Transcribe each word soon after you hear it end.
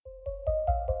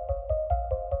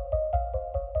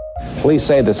Police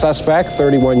say the suspect,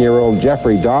 31-year-old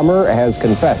Jeffrey Dahmer, has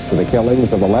confessed to the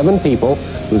killings of 11 people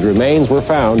whose remains were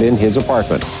found in his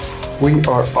apartment. We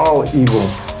are all evil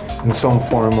in some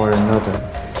form or another,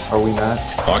 are we not?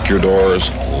 Lock your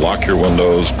doors, lock your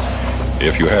windows.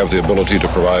 If you have the ability to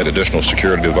provide additional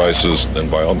security devices, then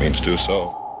by all means do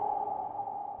so.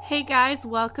 Hey guys,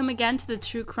 welcome again to the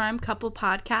True Crime Couple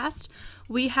podcast.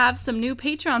 We have some new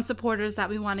Patreon supporters that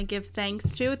we want to give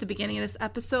thanks to at the beginning of this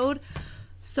episode.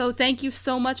 So thank you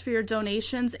so much for your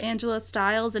donations, Angela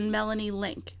Stiles and Melanie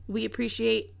Link. We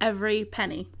appreciate every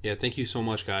penny. Yeah, thank you so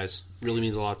much, guys. Really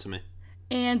means a lot to me.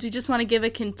 And we just want to give a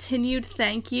continued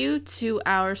thank you to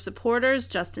our supporters,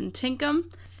 Justin Tinkham,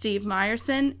 Steve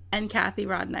Meyerson, and Kathy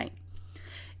Rodnight.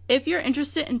 If you're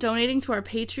interested in donating to our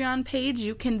Patreon page,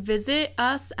 you can visit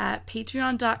us at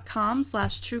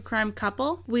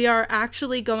patreon.com/truecrimecouple. We are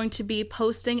actually going to be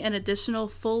posting an additional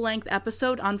full-length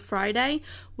episode on Friday,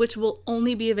 which will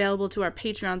only be available to our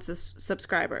Patreon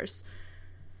subscribers.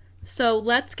 So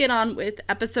let's get on with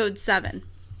episode 7.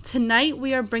 Tonight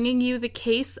we are bringing you the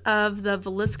case of the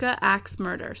Villisca Axe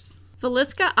murders.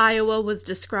 Villisca, Iowa was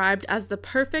described as the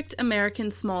perfect American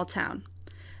small town.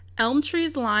 Elm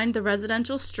trees lined the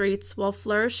residential streets while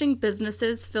flourishing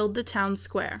businesses filled the town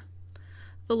square.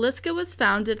 Villisca was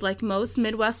founded, like most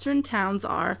Midwestern towns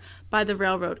are, by the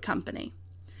railroad company.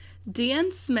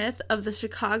 D.N. Smith of the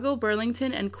Chicago,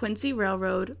 Burlington, and Quincy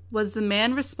Railroad was the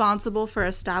man responsible for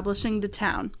establishing the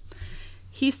town.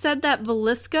 He said that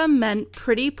Villisca meant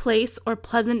pretty place or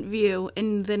pleasant view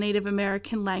in the Native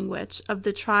American language of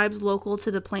the tribes local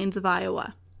to the plains of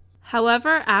Iowa.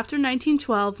 However, after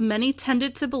 1912, many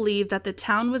tended to believe that the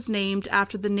town was named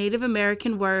after the Native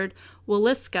American word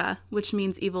Willisca, which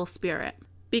means evil spirit.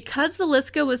 Because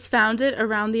Villisca was founded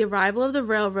around the arrival of the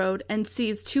railroad and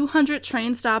sees 200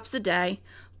 train stops a day,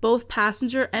 both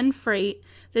passenger and freight,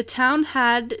 the town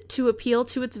had to appeal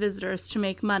to its visitors to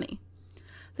make money.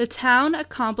 The town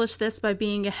accomplished this by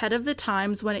being ahead of the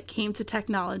times when it came to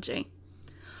technology.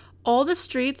 All the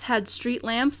streets had street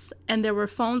lamps, and there were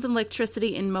phones and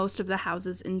electricity in most of the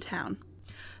houses in town.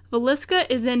 Villisca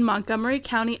is in Montgomery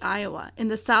County, Iowa, in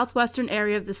the southwestern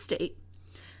area of the state.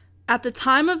 At the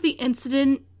time of the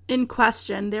incident in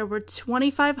question, there were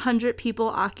 2,500 people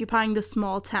occupying the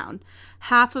small town.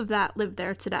 Half of that live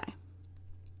there today.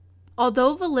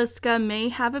 Although Villisca may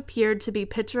have appeared to be a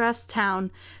picturesque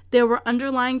town, there were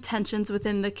underlying tensions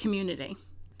within the community.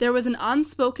 There was an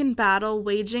unspoken battle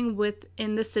waging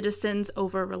within the citizens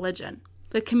over religion.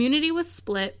 The community was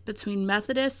split between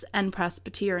Methodists and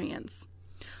Presbyterians.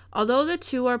 Although the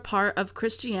two are part of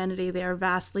Christianity, they are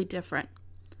vastly different.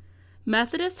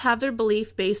 Methodists have their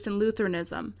belief based in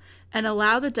Lutheranism and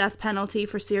allow the death penalty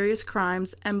for serious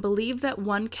crimes and believe that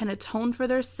one can atone for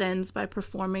their sins by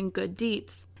performing good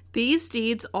deeds. These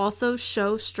deeds also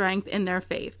show strength in their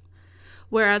faith.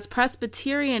 Whereas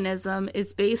Presbyterianism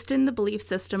is based in the belief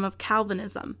system of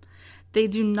Calvinism. They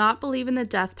do not believe in the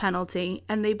death penalty,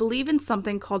 and they believe in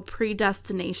something called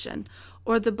predestination,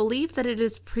 or the belief that it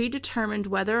is predetermined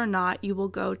whether or not you will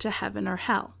go to heaven or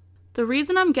hell. The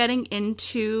reason I'm getting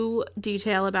into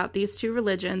detail about these two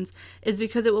religions is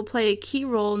because it will play a key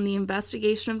role in the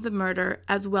investigation of the murder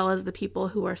as well as the people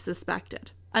who are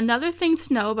suspected. Another thing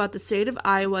to know about the state of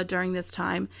Iowa during this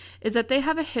time is that they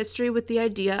have a history with the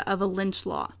idea of a lynch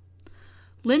law.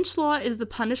 Lynch law is the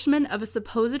punishment of a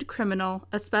supposed criminal,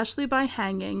 especially by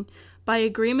hanging, by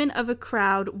agreement of a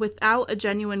crowd without a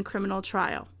genuine criminal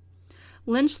trial.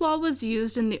 Lynch law was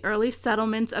used in the early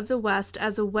settlements of the West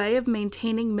as a way of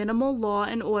maintaining minimal law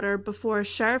and order before a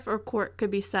sheriff or court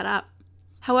could be set up.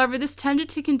 However, this tended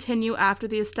to continue after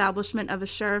the establishment of a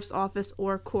sheriff's office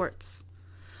or courts.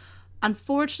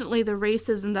 Unfortunately, the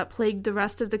racism that plagued the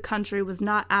rest of the country was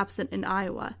not absent in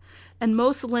Iowa, and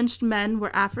most lynched men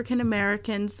were African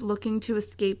Americans looking to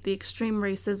escape the extreme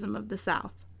racism of the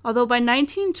South. Although by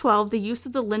 1912 the use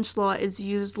of the lynch law is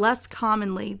used less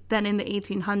commonly than in the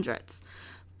 1800s,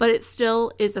 but it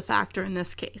still is a factor in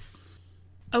this case.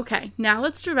 Okay, now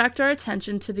let's direct our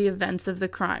attention to the events of the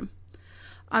crime.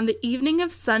 On the evening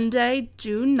of Sunday,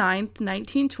 June 9,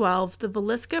 1912, the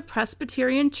Villisca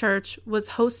Presbyterian Church was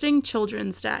hosting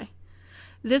Children's Day.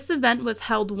 This event was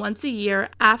held once a year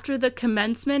after the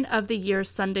commencement of the year's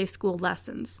Sunday school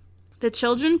lessons. The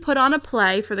children put on a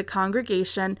play for the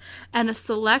congregation, and a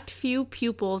select few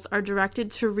pupils are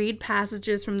directed to read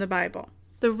passages from the Bible.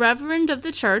 The Reverend of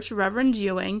the church, Reverend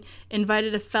Ewing,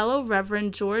 invited a fellow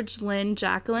Reverend George Lynn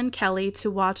Jacqueline Kelly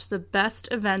to watch the best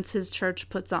events his church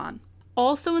puts on.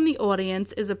 Also in the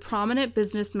audience is a prominent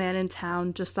businessman in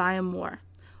town, Josiah Moore,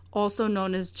 also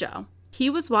known as Joe. He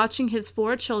was watching his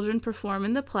 4 children perform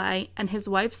in the play, and his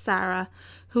wife Sarah,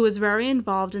 who was very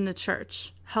involved in the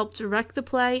church, helped direct the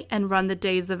play and run the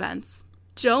day's events.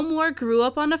 Joe Moore grew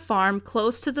up on a farm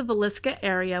close to the Villisca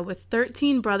area with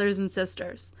 13 brothers and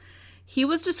sisters. He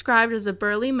was described as a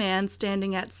burly man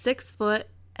standing at 6 foot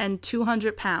and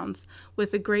 200 pounds,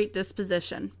 with a great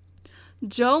disposition.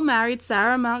 Joe married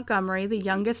Sarah Montgomery, the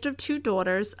youngest of 2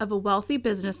 daughters of a wealthy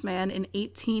businessman, in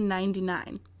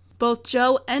 1899. Both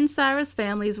Joe and Sarah's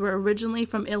families were originally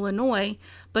from Illinois,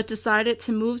 but decided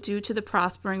to move due to the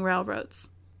prospering railroads.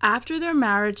 After their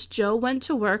marriage, Joe went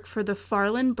to work for the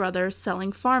Farland brothers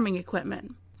selling farming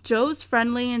equipment. Joe's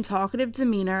friendly and talkative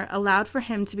demeanor allowed for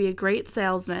him to be a great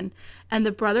salesman, and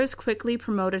the brothers quickly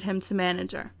promoted him to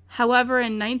manager. However,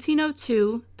 in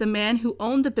 1902, the man who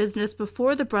owned the business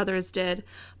before the brothers did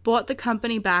bought the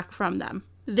company back from them.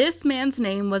 This man's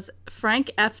name was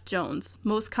Frank F. Jones,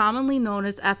 most commonly known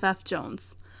as F.F.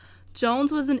 Jones.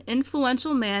 Jones was an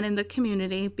influential man in the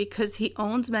community because he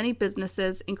owned many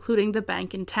businesses, including the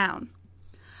bank in town.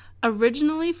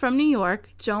 Originally from New York,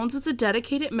 Jones was a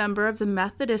dedicated member of the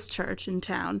Methodist Church in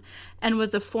town and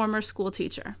was a former school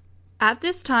teacher. At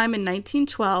this time in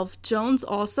 1912, Jones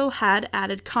also had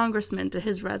added congressman to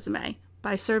his resume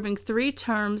by serving 3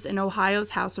 terms in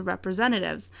Ohio's House of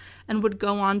Representatives and would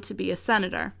go on to be a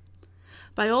senator.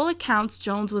 By all accounts,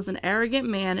 Jones was an arrogant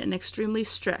man and extremely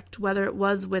strict, whether it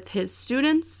was with his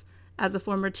students as a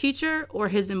former teacher or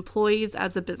his employees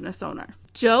as a business owner.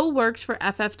 Joe worked for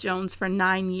F.F. Jones for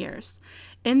 9 years.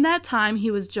 In that time,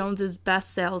 he was Jones's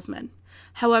best salesman.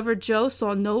 However, Joe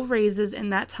saw no raises in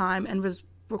that time and was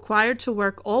required to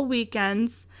work all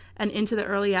weekends and into the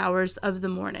early hours of the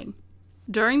morning.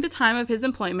 During the time of his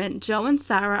employment, Joe and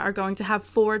Sarah are going to have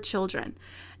 4 children,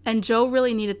 and Joe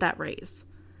really needed that raise.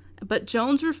 But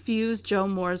Jones refused Joe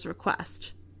Moore's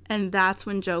request, and that's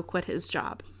when Joe quit his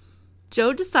job.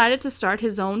 Joe decided to start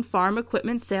his own farm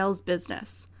equipment sales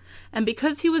business, and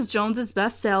because he was Jones's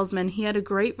best salesman, he had a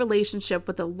great relationship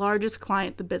with the largest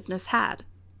client the business had,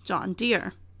 John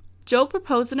Deere. Joe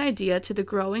proposed an idea to the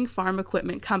growing farm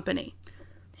equipment company.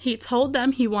 He told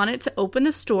them he wanted to open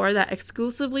a store that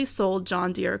exclusively sold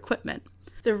John Deere equipment.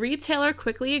 The retailer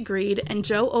quickly agreed, and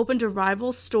Joe opened a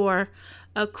rival store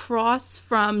across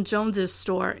from Jones's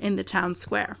store in the town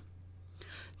square.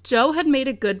 Joe had made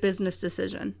a good business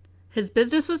decision. His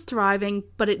business was thriving,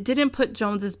 but it didn't put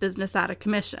Jones's business out of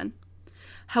commission.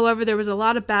 However, there was a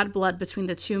lot of bad blood between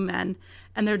the 2 men,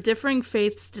 and their differing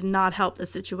faiths did not help the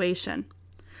situation.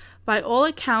 By all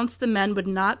accounts, the men would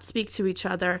not speak to each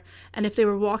other, and if they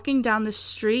were walking down the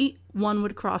street, one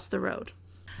would cross the road.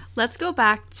 Let's go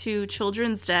back to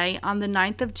Children's Day on the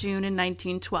 9th of June in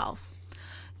 1912.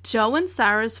 Joe and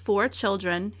Sarah's 4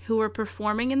 children, who were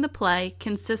performing in the play,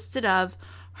 consisted of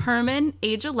Herman,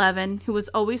 age 11, who was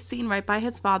always seen right by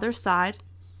his father's side,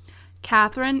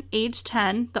 Catherine, age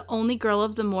 10, the only girl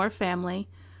of the Moore family,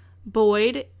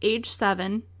 Boyd, age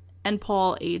 7, and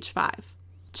Paul, age 5.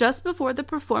 Just before the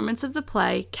performance of the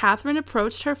play, Catherine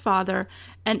approached her father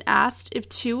and asked if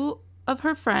 2 of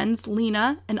her friends,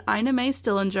 Lena and Ina Mae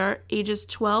Stillinger, ages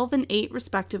 12 and 8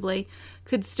 respectively,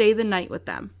 could stay the night with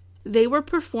them. They were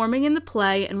performing in the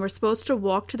play and were supposed to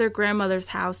walk to their grandmother's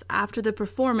house after the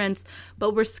performance,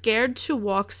 but were scared to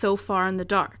walk so far in the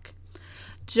dark.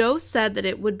 Joe said that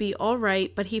it would be all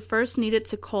right, but he first needed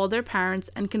to call their parents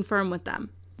and confirm with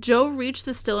them. Joe reached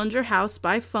the Stillinger house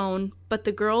by phone, but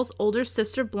the girl's older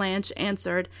sister Blanche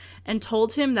answered and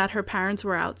told him that her parents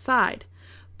were outside.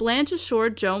 Blanche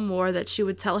assured Joe Moore that she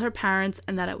would tell her parents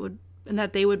and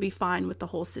that they would be fine with the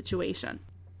whole situation.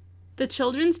 The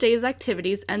Children's Day's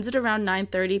activities ended around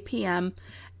 9:30 p.m.,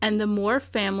 and the Moore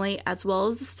family, as well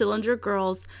as the Stillinger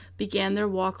girls, began their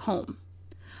walk home.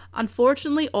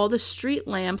 Unfortunately, all the street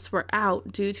lamps were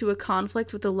out due to a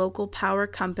conflict with the local power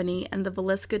company and the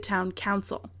Villisca Town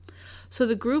Council, so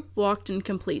the group walked in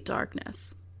complete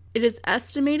darkness. It is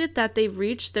estimated that they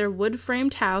reached their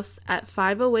wood-framed house at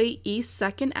 508 East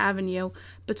 2nd Avenue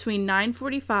between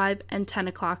 9:45 and 10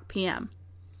 o'clock p.m.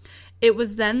 It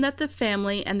was then that the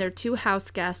family and their 2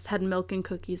 house guests had milk and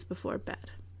cookies before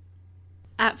bed.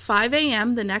 At 5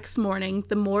 a.m. the next morning,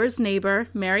 the Moore's neighbor,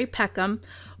 Mary Peckham,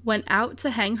 went out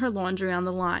to hang her laundry on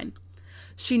the line.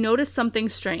 She noticed something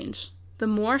strange. The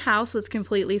Moore house was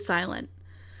completely silent.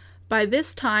 By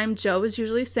this time, Joe is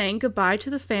usually saying goodbye to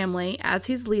the family as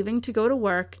he's leaving to go to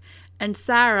work, and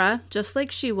Sarah, just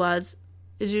like she was,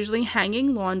 is usually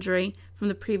hanging laundry from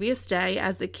the previous day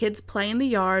as the kids play in the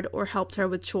yard or helped her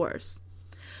with chores.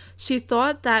 She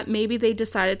thought that maybe they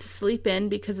decided to sleep in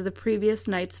because of the previous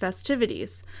night's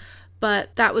festivities,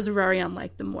 but that was very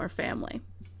unlike the Moore family.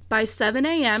 By 7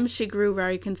 a.m., she grew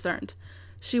very concerned.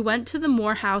 She went to the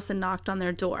Moore house and knocked on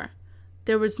their door.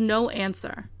 There was no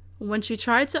answer. When she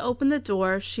tried to open the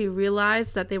door, she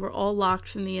realized that they were all locked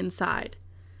from the inside.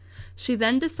 She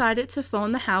then decided to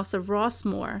phone the house of Ross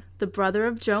Moore, the brother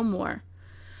of Joe Moore.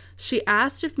 She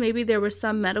asked if maybe there was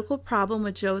some medical problem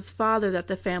with Joe's father that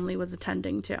the family was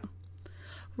attending to.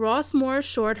 Ross Moore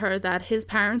assured her that his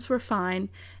parents were fine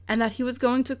and that he was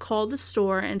going to call the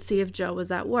store and see if Joe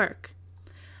was at work.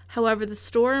 However, the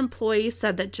store employee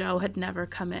said that Joe had never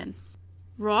come in.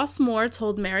 Ross Moore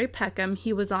told Mary Peckham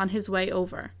he was on his way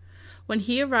over. When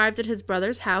he arrived at his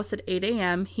brother's house at 8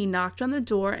 a.m., he knocked on the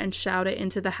door and shouted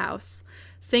into the house,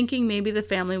 thinking maybe the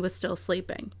family was still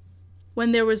sleeping.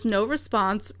 When there was no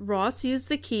response, Ross used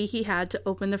the key he had to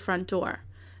open the front door.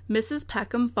 Mrs.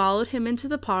 Peckham followed him into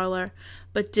the parlor,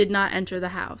 but did not enter the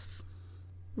house.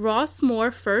 Ross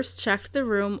Moore first checked the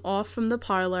room off from the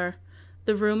parlor,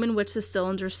 the room in which the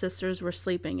Stillinger sisters were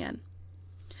sleeping in.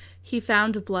 He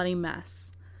found a bloody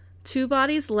mess. 2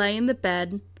 bodies lay in the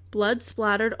bed, blood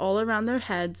splattered all around their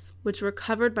heads, which were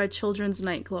covered by children's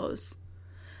nightclothes.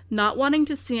 Not wanting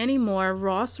to see any more,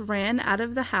 Ross ran out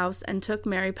of the house and took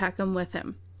Mary Peckham with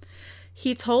him.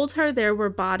 He told her there were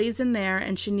bodies in there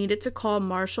and she needed to call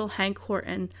Marshal Hank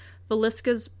Horton,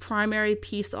 Villisca's primary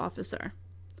peace officer.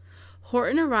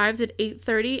 Horton arrived at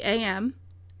 8:30 a.m.,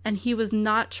 and he was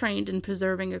not trained in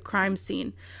preserving a crime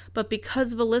scene, but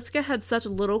because Villisca had such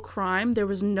little crime, there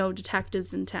was no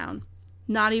detectives in town,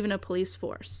 not even a police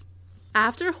force.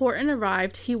 After Horton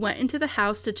arrived, he went into the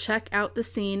house to check out the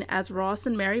scene as Ross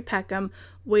and Mary Peckham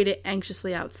waited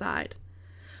anxiously outside.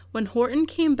 When Horton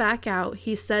came back out,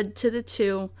 he said to the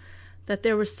two that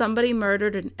there was somebody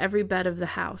murdered in every bed of the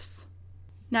house.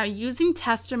 Now, using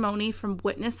testimony from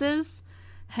witnesses,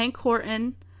 Hank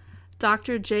Horton,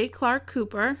 Dr. J. Clark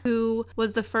Cooper, who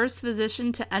was the first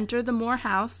physician to enter the Moore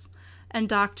house, and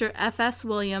Dr. F.S.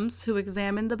 Williams, who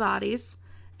examined the bodies,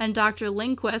 and Dr.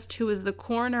 Lindquist, who was the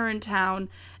coroner in town,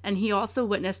 and he also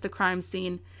witnessed the crime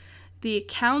scene. The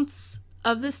accounts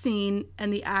of the scene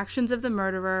and the actions of the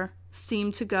murderer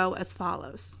seem to go as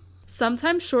follows.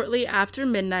 Sometime shortly after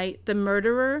midnight, the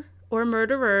murderer or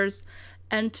murderers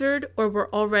entered or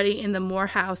were already in the Moore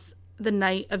house the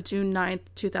night of June 9th,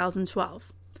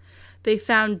 2012. They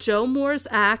found Joe Moore's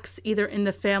axe either in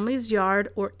the family's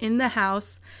yard or in the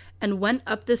house and went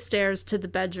up the stairs to the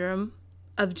bedroom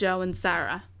of Joe and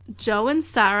Sarah. Joe and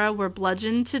Sarah were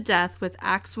bludgeoned to death with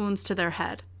axe wounds to their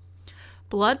head.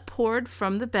 Blood poured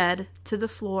from the bed to the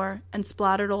floor and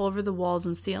splattered all over the walls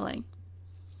and ceiling.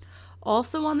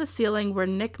 Also on the ceiling were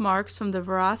nick marks from the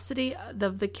ferocity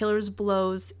of the killer's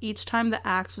blows each time the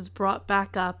axe was brought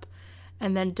back up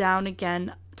and then down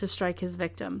again to strike his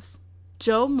victims.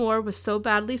 Joe Moore was so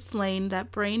badly slain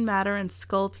that brain matter and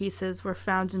skull pieces were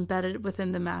found embedded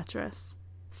within the mattress.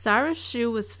 Sarah's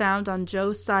shoe was found on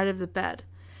Joe's side of the bed.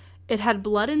 It had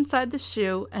blood inside the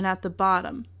shoe and at the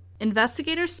bottom.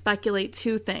 Investigators speculate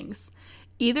 2 things.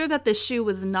 Either that the shoe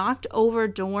was knocked over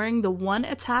during the one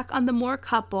attack on the Moore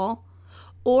couple,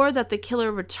 or that the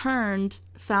killer returned,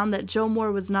 found that Joe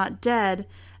Moore was not dead,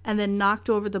 and then knocked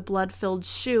over the blood-filled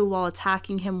shoe while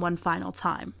attacking him one final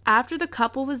time. After the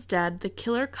couple was dead, the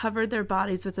killer covered their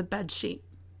bodies with a bedsheet.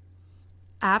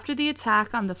 After the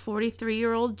attack on the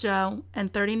 43-year-old Joe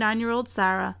and 39-year-old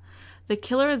Sarah, the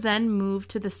killer then moved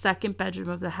to the second bedroom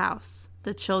of the house,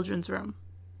 the children's room.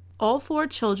 All 4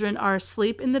 children are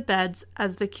asleep in the beds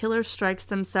as the killer strikes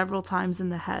them several times in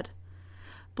the head.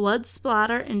 Blood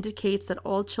splatter indicates that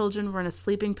all children were in a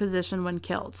sleeping position when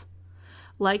killed.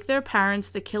 Like their parents,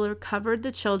 the killer covered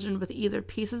the children with either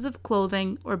pieces of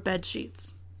clothing or bed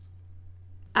sheets.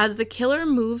 As the killer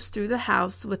moves through the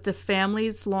house with the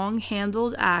family's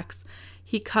long-handled axe,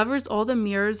 he covers all the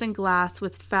mirrors and glass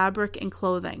with fabric and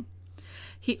clothing.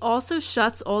 He also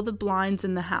shuts all the blinds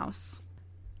in the house.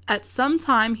 At some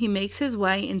time, he makes his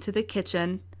way into the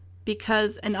kitchen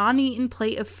because an uneaten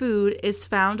plate of food is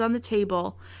found on the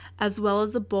table, as well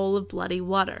as a bowl of bloody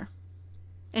water.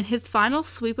 In his final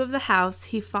sweep of the house,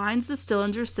 he finds the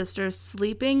Stillinger sisters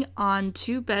sleeping on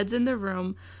 2 beds in the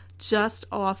room just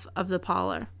off of the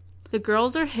parlor. The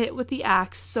girls are hit with the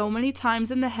axe so many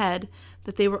times in the head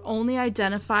that they were only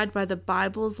identified by the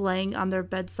Bibles laying on their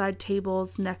bedside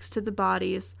tables next to the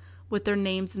bodies with their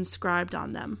names inscribed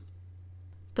on them.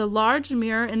 The large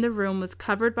mirror in the room was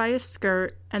covered by a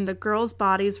skirt, and the girls'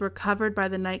 bodies were covered by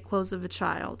the nightclothes of a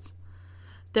child.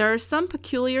 There are some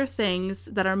peculiar things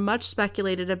that are much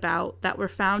speculated about that were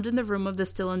found in the room of the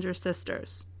Stillinger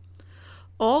sisters.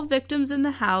 All victims in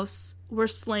the house were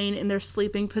slain in their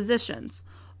sleeping positions,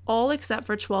 all except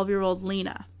for 12-year-old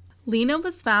Lena. Lena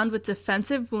was found with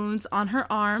defensive wounds on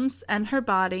her arms, and her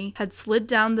body had slid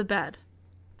down the bed.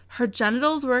 Her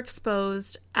genitals were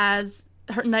exposed as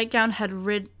her nightgown had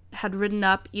ridden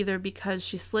up either because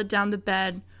she slid down the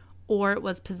bed or it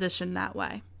was positioned that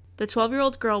way. The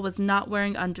 12-year-old girl was not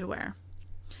wearing underwear.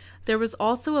 There was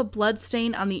also a blood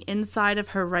stain on the inside of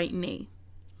her right knee.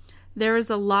 There is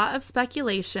a lot of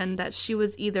speculation that she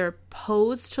was either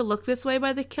posed to look this way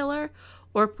by the killer,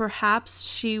 or perhaps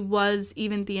she was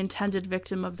even the intended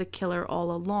victim of the killer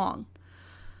all along.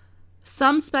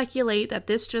 Some speculate that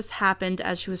this just happened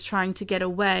as she was trying to get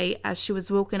away as she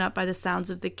was woken up by the sounds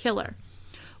of the killer,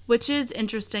 which is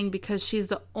interesting because she's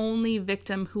the only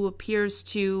victim who appears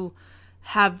to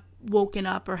have woken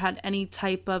up or had any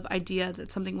type of idea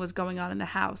that something was going on in the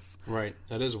house. Right.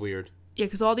 That is weird. Yeah,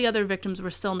 because all the other victims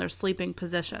were still in their sleeping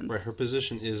positions. Right. Her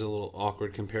position is a little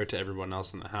awkward compared to everyone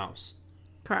else in the house.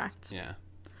 Correct. Yeah.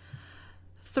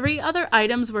 3 other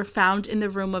items were found in the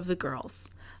room of the girls.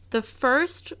 The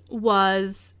first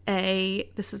was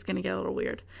this is going to get a little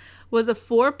weird, was a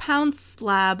 4-pound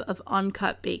slab of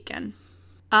uncut bacon.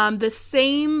 The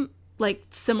same,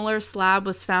 similar slab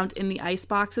was found in the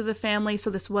icebox of the family, so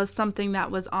this was something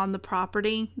that was on the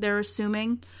property, they're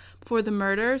assuming, for the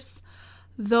murders.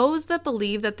 Those that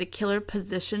believe that the killer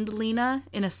positioned Lena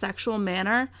in a sexual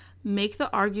manner make the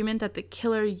argument that the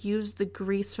killer used the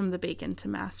grease from the bacon to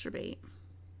masturbate.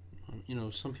 You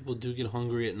know, some people do get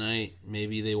hungry at night.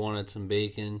 Maybe they wanted some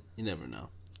bacon. You never know.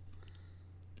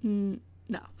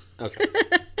 No. Okay.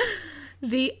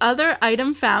 The other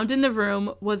item found in the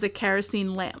room was a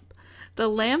kerosene lamp. The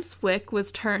lamp's wick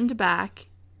was turned back,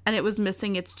 and it was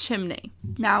missing its chimney.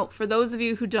 Now, for those of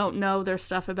you who don't know their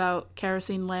stuff about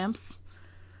kerosene lamps,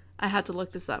 I had to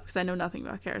look this up because I know nothing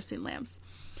about kerosene lamps.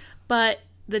 But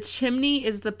the chimney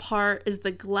is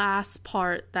the glass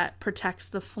part that protects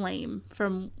the flame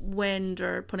from wind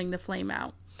or putting the flame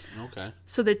out. Okay.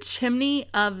 So the chimney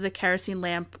of the kerosene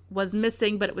lamp was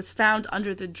missing, but it was found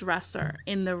under the dresser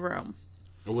in the room.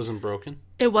 It wasn't broken?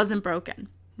 It wasn't broken.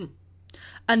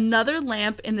 Another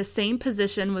lamp in the same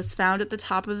position was found at the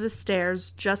top of the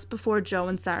stairs just before Joe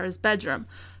and Sarah's bedroom.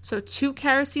 So 2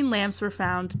 kerosene lamps were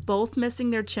found, both missing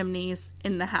their chimneys,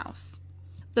 in the house.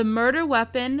 The murder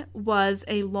weapon was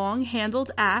a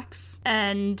long-handled axe,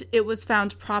 and it was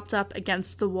found propped up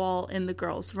against the wall in the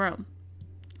girls' room.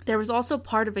 There was also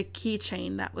part of a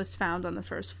keychain that was found on the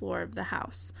first floor of the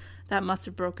house that must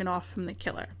have broken off from the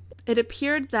killer. It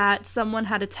appeared that someone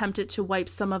had attempted to wipe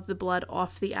some of the blood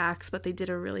off the axe, but they did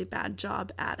a really bad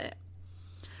job at it.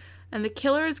 And the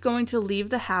killer is going to leave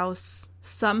the house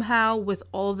somehow with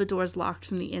all the doors locked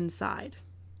from the inside.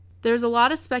 There's a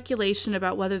lot of speculation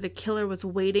about whether the killer was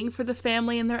waiting for the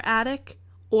family in their attic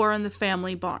or in the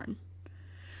family barn.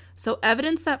 So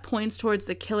evidence that points towards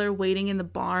the killer waiting in the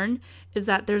barn is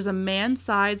that there's a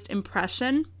man-sized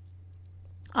impression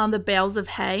on the bales of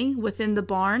hay within the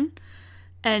barn,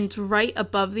 and right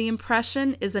above the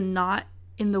impression is a knot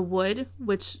in the wood,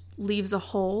 which leaves a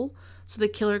hole. So the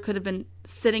killer could have been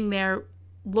sitting there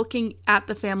looking at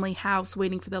the family house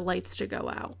waiting for the lights to go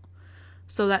out.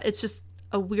 So that it's just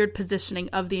a weird positioning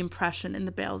of the impression in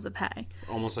the bales of hay.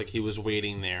 Almost like he was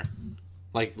waiting there.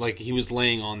 Like he was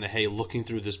laying on the hay looking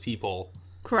through this peephole.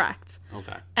 Correct.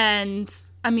 Okay. And,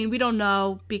 I mean, we don't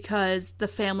know because the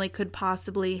family could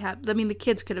possibly have... I mean, the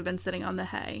kids could have been sitting on the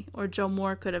hay, or Joe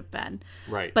Moore could have been.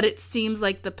 Right. But it seems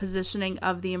like the positioning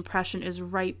of the impression is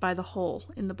right by the hole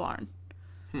in the barn.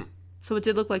 So it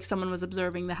did look like someone was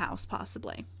observing the house,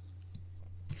 possibly.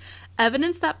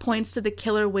 Evidence that points to the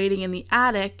killer waiting in the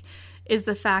attic is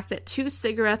the fact that 2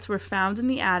 cigarettes were found in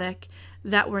the attic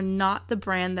that were not the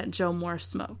brand that Joe Moore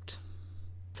smoked.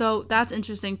 So that's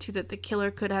interesting, too, that the killer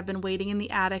could have been waiting in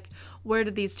the attic. Where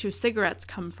did these 2 cigarettes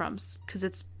come from? Because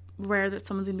it's rare that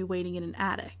someone's going to be waiting in an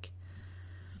attic.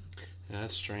 Yeah,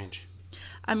 that's strange.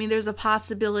 I mean, there's a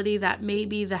possibility that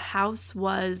maybe the house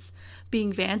was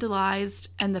being vandalized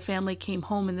and the family came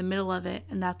home in the middle of it,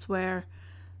 and that's where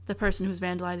the person who's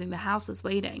vandalizing the house was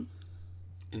waiting.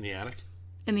 In the attic?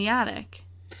 In the attic.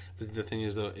 But the thing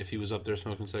is, though, if he was up there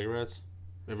smoking cigarettes,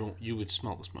 you would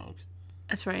smell the smoke.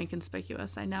 That's very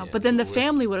inconspicuous, I know. Yeah, but then the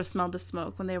family would have smelled the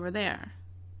smoke when they were there.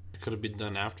 It could have been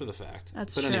done after the fact.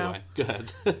 That's true. But anyway, go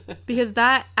ahead. Because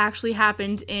that actually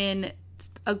happened in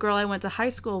a girl I went to high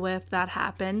school with. That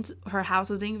happened. Her house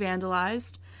was being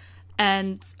vandalized,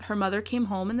 and her mother came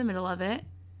home in the middle of it,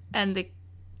 and the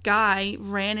guy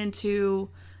ran into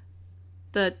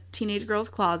the teenage girl's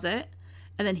closet,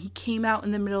 and then he came out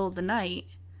in the middle of the night,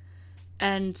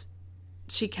 and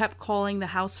she kept calling the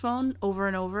house phone over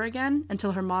and over again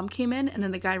until her mom came in, and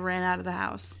then the guy ran out of the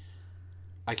house.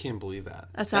 I can't believe that.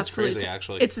 That's crazy,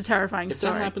 actually. It's a terrifying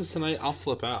story. If that happens tonight, I'll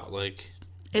flip out.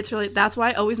 It's really, that's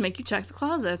why I always make you check the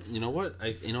closets. You know what?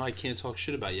 I can't talk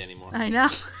shit about you anymore. I know.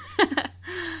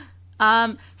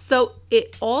 So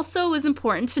it also is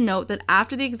important to note that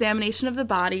after the examination of the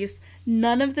bodies,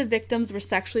 none of the victims were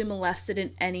sexually molested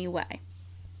in any way.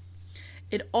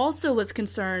 It was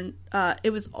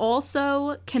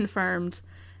also confirmed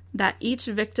that each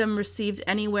victim received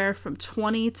anywhere from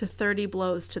 20 to 30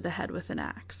 blows to the head with an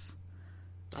axe.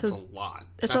 That's a lot.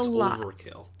 It's That's a lot.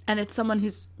 Overkill. And it's someone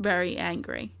who's very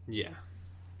angry. Yeah.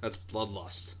 That's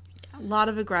bloodlust. A lot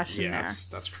of aggression there. Yeah,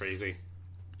 that's crazy.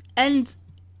 And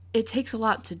it takes a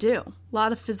lot to do. A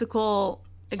lot of physical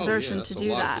exertion to do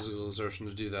that. A lot of physical exertion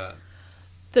to do that.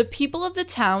 The people of the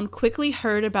town quickly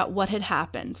heard about what had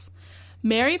happened.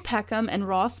 Mary Peckham and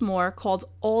Ross Moore called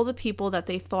all the people that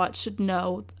they thought should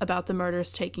know about the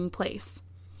murders taking place.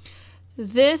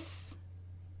 This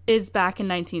is back in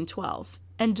 1912.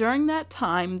 And during that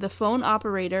time, the phone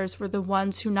operators were the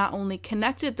ones who not only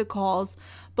connected the calls,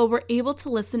 but were able to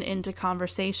listen into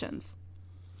conversations.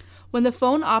 When the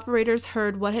phone operators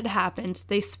heard what had happened,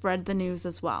 they spread the news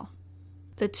as well.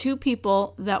 The two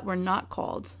people that were not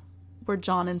called were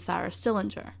John and Sarah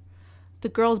Stillinger. The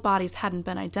girls' bodies hadn't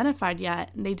been identified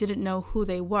yet, and they didn't know who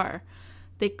they were.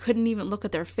 They couldn't even look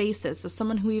at their faces, so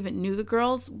someone who even knew the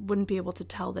girls wouldn't be able to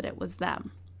tell that it was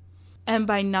them. And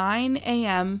by 9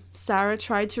 a.m., Sarah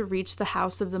tried to reach the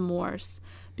house of the Moores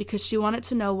because she wanted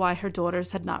to know why her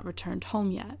daughters had not returned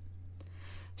home yet.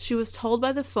 She was told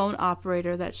by the phone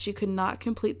operator that she could not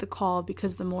complete the call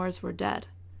because the Moores were dead,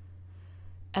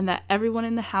 and that everyone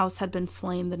in the house had been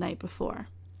slain the night before.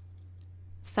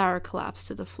 Sarah collapsed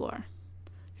to the floor.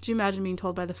 Could you imagine being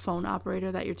told by the phone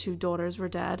operator that your two daughters were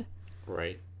dead?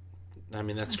 Right. I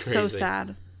mean, that's crazy. So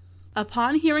sad.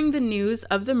 Upon hearing the news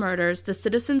of the murders, the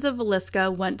citizens of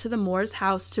Villisca went to the Moores'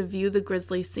 house to view the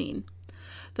grisly scene.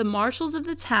 The marshals of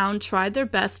the town tried their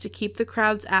best to keep the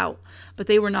crowds out, but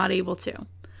they were not able to.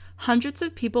 Hundreds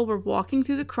of people were walking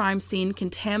through the crime scene,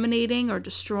 contaminating or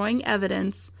destroying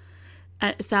evidence.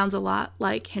 And it sounds a lot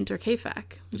like Hinterkaifeck.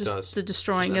 Just the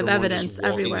destroying of evidence just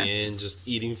walking everywhere. In, just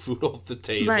eating food off the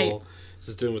table, right.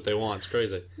 Just doing what they want. It's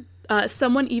crazy.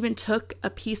 Someone even took a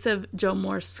piece of Joe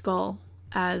Moore's skull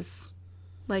as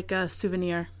like a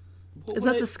souvenir. Isn't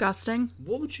that disgusting?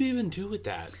 What would you even do with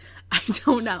that? I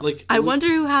don't know. I wonder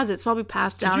who has it. It's probably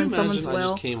passed down in someone's will. I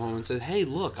just came home and said, hey,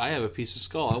 look, I have a piece of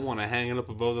skull. I want to hang it up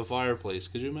above the fireplace.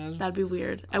 Could you imagine? That'd be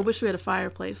weird. I wish we had a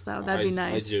fireplace, though. That'd be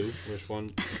nice. I do. Which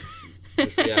one?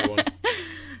 Wish we had one.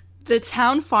 The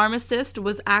town pharmacist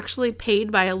was actually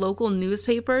paid by a local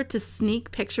newspaper to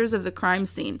sneak pictures of the crime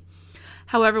scene.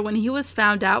 However, when he was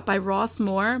found out by Ross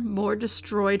Moore, Moore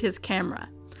destroyed his camera.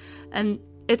 And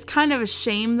it's kind of a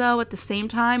shame, though, at the same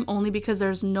time, only because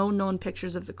there's no known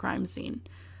pictures of the crime scene.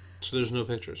 So there's no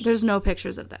pictures? There's no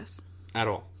pictures of this. At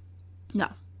all? No.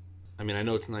 I mean, I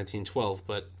know it's 1912,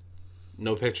 but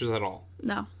no pictures at all?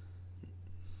 No.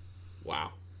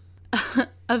 Wow.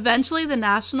 Eventually, the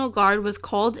National Guard was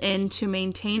called in to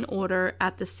maintain order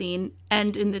at the scene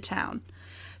and in the town.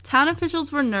 Town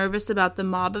officials were nervous about the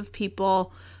mob of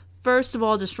people, first of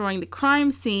all, destroying the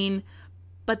crime scene,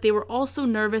 but they were also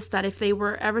nervous that if they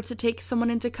were ever to take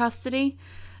someone into custody,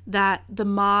 that the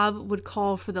mob would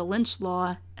call for the lynch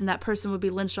law, and that person would be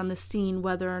lynched on the scene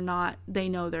whether or not they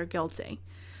know they're guilty.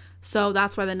 So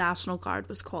that's why the National Guard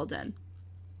was called in.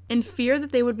 In fear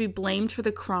that they would be blamed for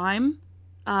the crime,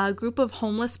 a group of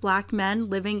homeless black men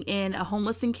living in a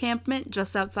homeless encampment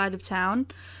just outside of town,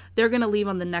 they're going to leave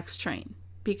on the next train.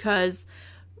 Because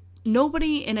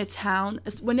nobody in a town,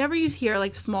 whenever you hear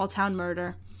like small town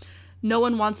murder, no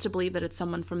one wants to believe that it's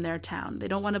someone from their town. They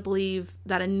don't want to believe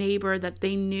that a neighbor that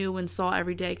they knew and saw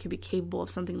every day could be capable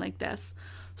of something like this.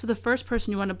 So the first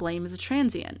person you want to blame is a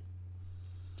transient.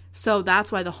 So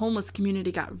that's why the homeless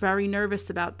community got very nervous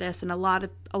about this, and a lot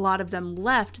of them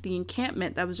left the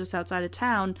encampment that was just outside of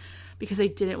town because they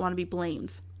didn't want to be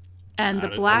blamed. And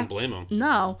I don't blame them.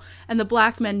 No, and the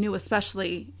black men knew,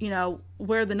 especially,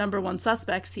 we're the number one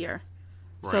suspects here.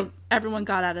 Right. So everyone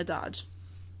got out of Dodge.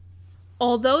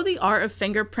 Although the art of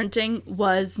fingerprinting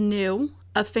was new,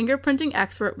 a fingerprinting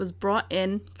expert was brought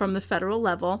in from the federal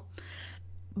level,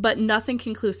 but nothing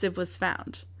conclusive was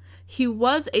found. He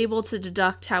was able to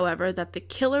deduct, however, that the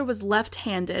killer was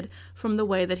left-handed from the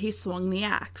way that he swung the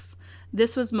axe.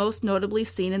 This was most notably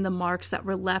seen in the marks that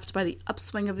were left by the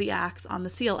upswing of the axe on the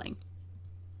ceiling.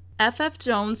 F.F.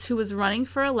 Jones, who was running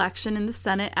for election in the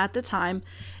Senate at the time,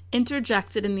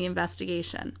 interjected in the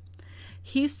investigation.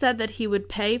 He said that he would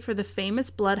pay for the famous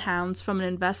bloodhounds from an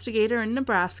investigator in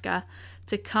Nebraska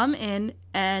to come in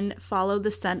and follow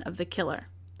the scent of the killer.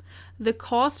 The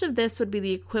cost of this would be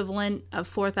the equivalent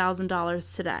of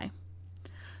 $4,000 today.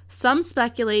 Some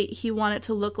speculate he wanted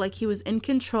to look like he was in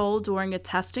control during a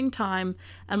testing time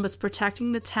and was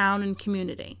protecting the town and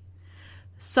community,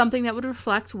 something that would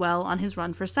reflect well on his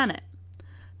run for Senate.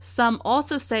 Some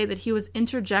also say that he was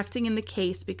interjecting in the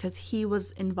case because he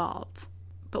was involved.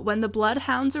 But when the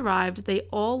bloodhounds arrived, they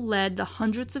all led the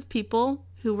hundreds of people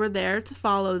who were there to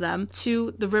follow them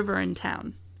to the river in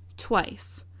town,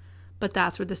 twice. But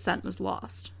that's where the scent was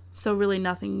lost. So really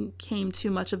nothing came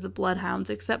too much of the bloodhounds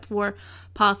except for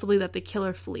possibly that the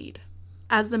killer fled.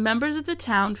 As the members of the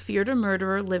town feared a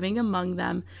murderer living among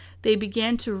them, they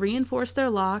began to reinforce their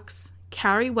locks,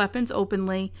 carry weapons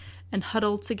openly, and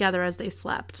huddle together as they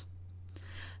slept.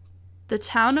 The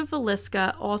town of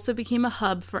Villisca also became a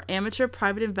hub for amateur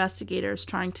private investigators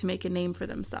trying to make a name for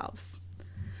themselves.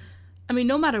 I mean,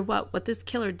 no matter what this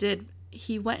killer did,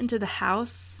 he went into the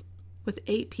house with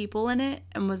 8 people in it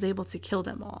and was able to kill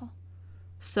them all.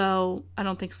 So I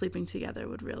don't think sleeping together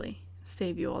would really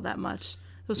save you all that much.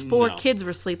 Those 4 kids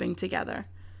were sleeping together.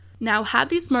 Now, had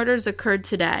these murders occurred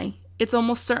today, it's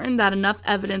almost certain that enough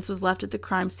evidence was left at the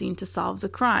crime scene to solve the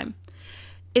crime.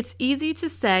 It's easy to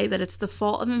say that it's the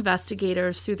fault of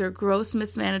investigators through their gross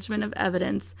mismanagement of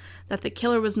evidence that the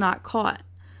killer was not caught,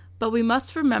 but we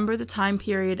must remember the time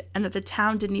period and that the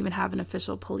town didn't even have an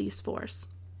official police force.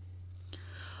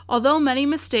 Although many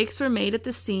mistakes were made at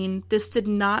the scene, this did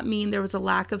not mean there was a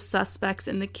lack of suspects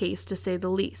in the case, to say the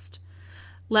least.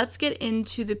 Let's get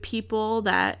into the people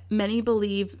that many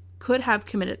believe could have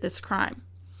committed this crime.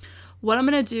 What I'm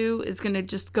going to do is going to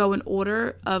just go in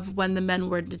order of when the men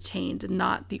were detained, and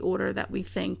not the order that we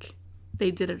think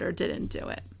they did it or didn't do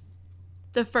it.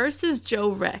 The first is Joe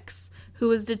Ricks, who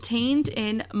was detained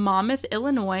in Monmouth,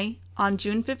 Illinois on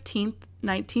June 15,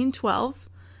 1912.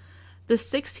 The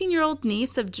 16-year-old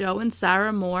niece of Joe and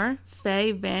Sarah Moore,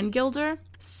 Faye Van Gilder,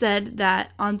 said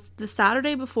that on the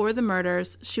Saturday before the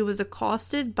murders, she was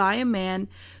accosted by a man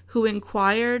who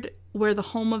inquired where the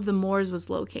home of the Moores was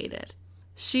located.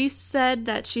 She said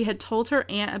that she had told her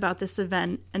aunt about this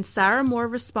event, and Sarah Moore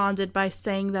responded by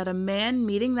saying that a man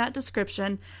meeting that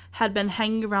description had been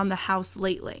hanging around the house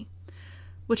lately.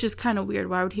 Which is kind of weird.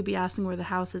 Why would he be asking where the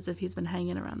house is if he's been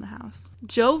hanging around the house?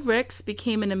 Joe Ricks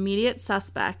became an immediate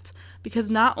suspect because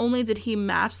not only did he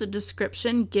match the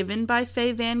description given by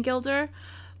Faye Van Gilder,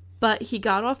 but he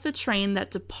got off the train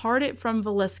that departed from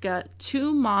Villisca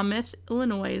to Monmouth,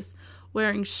 Illinois,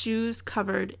 wearing shoes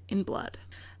covered in blood.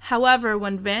 However,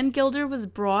 when Van Gilder was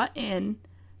brought in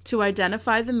to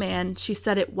identify the man, she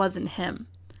said it wasn't him.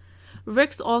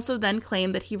 Ricks also then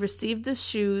claimed that he received the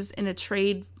shoes in a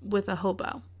trade with a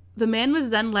hobo. The man was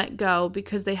then let go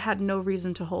because they had no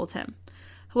reason to hold him.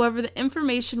 However, the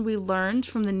information we learned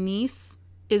from the niece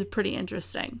is pretty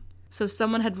interesting. So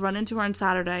someone had run into her on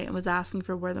Saturday and was asking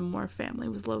for where the Moore family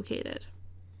was located.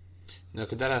 Now,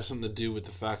 could that have something to do with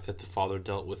the fact that the father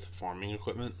dealt with farming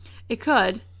equipment? It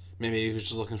could. Maybe he was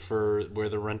just looking for where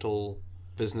the rental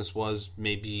business was.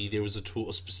 Maybe there was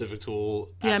a specific tool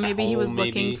at Yeah, maybe he was home,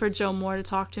 looking for Joe Moore to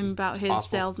talk to him about his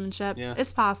salesmanship. Yeah.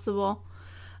 It's possible.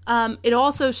 It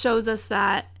also shows us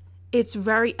that it's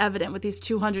very evident with these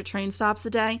 200 train stops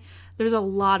a day. There's a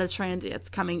lot of transients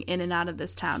coming in and out of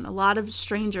this town. A lot of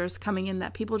strangers coming in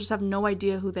that people just have no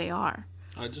idea who they are.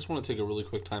 I just want to take a really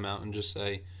quick time out and just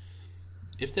say,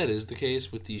 if that is the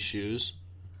case with these shoes,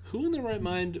 who in their right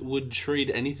mind would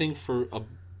trade anything for a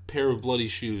pair of bloody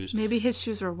shoes? Maybe his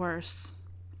shoes were worse.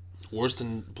 Worse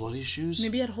than bloody shoes?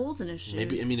 Maybe he had holes in his shoes.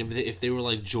 Maybe, I mean, if they were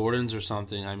like Jordans or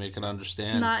something, I can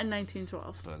understand. Not in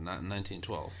 1912. But not in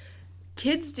 1912.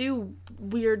 Kids do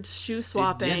weird shoe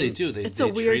swapping. Yeah, they do. They a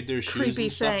trade weird, their shoes creepy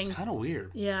and stuff. thing. It's kind of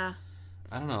weird. Yeah.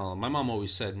 I don't know. My mom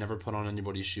always said never put on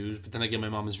anybody's shoes, but then again, my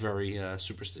mom is very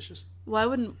superstitious. Well, I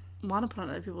wouldn't want to put on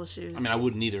other people's shoes. I mean, I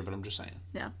wouldn't either, but I'm just saying.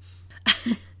 Yeah.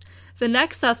 The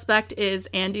next suspect is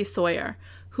Andy Sawyer,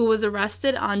 who was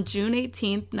arrested on June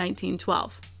 18,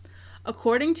 1912.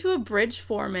 According to a bridge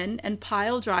foreman and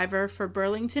pile driver for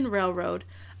Burlington Railroad,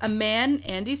 a man,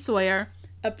 Andy Sawyer,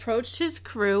 approached his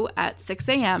crew at 6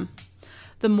 a.m.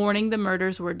 the morning the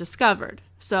murders were discovered.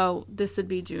 So this would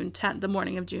be June 10th, the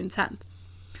morning of June 10th.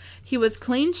 He was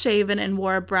clean-shaven and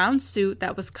wore a brown suit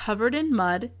that was covered in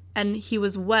mud, and he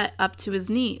was wet up to his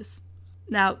knees.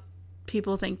 Now,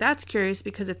 people think that's curious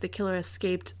because if the killer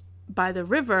escaped by the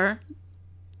river,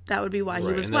 that would be why he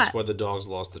was and wet. that's why the dogs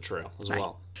lost the trail as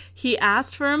well. He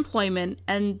asked for employment,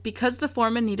 and because the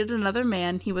foreman needed another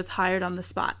man, he was hired on the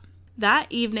spot. That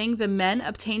evening, the men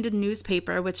obtained a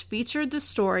newspaper which featured the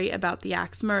story about the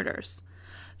axe murders.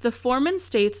 The foreman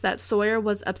states that Sawyer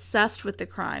was obsessed with the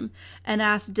crime and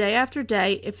asked day after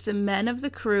day if the men of the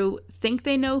crew think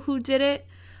they know who did it,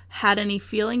 had any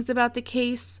feelings about the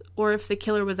case, or if the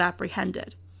killer was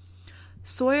apprehended.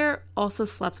 Sawyer also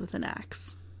slept with an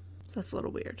axe. That's a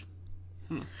little weird.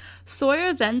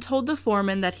 Sawyer then told the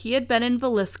foreman that he had been in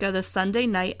Villisca the Sunday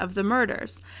night of the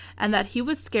murders and that he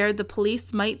was scared the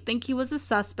police might think he was a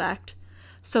suspect,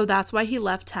 so that's why he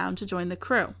left town to join the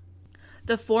crew.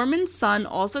 The foreman's son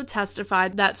also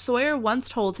testified that Sawyer once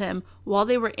told him while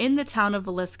they were in the town of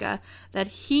Villisca that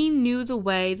he knew the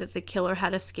way that the killer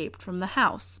had escaped from the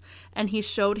house, and he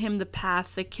showed him the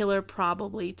path the killer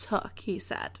probably took, he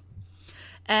said.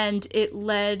 And it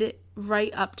led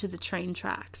right up to the train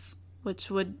tracks, which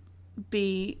would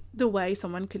be the way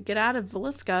someone could get out of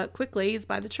Villisca quickly is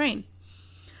by the train.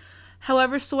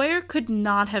 However, Sawyer could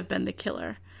not have been the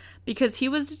killer because he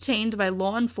was detained by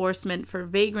law enforcement for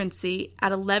vagrancy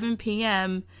at 11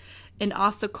 p.m. in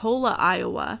Osceola,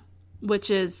 Iowa,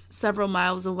 which is several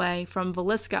miles away from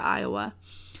Villisca, Iowa,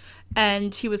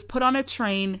 and he was put on a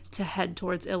train to head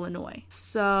towards Illinois.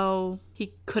 So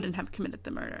he couldn't have committed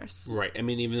the murders. Right. I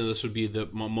mean, even though this would be the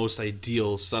most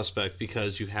ideal suspect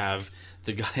because you have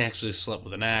the guy actually slept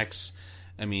with an axe.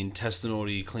 I mean,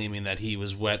 testimony claiming that he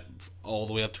was wet all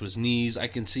the way up to his knees. I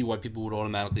can see why people would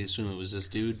automatically assume it was this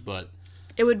dude, but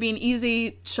it would be an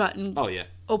easy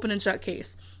open and shut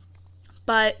case.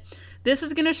 But this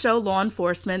is going to show law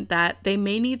enforcement that they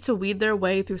may need to weed their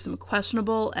way through some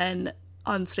questionable and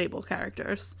unstable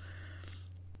characters.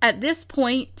 At this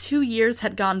point, 2 years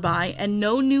had gone by and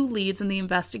no new leads in the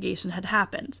investigation had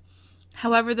happened.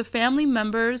 However, the family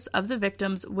members of the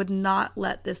victims would not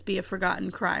let this be a forgotten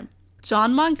crime.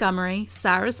 John Montgomery,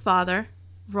 Sarah's father,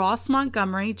 Ross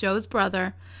Montgomery, Joe's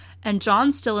brother, and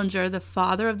John Stillinger, the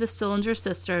father of the Stillinger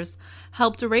sisters,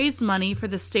 helped raise money for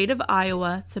the state of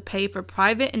Iowa to pay for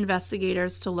private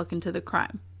investigators to look into the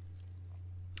crime.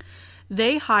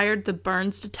 They hired the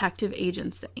Burns Detective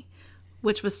Agency,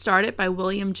 which was started by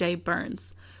William J.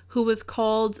 Burns, who was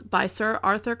called by Sir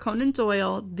Arthur Conan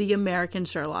Doyle the American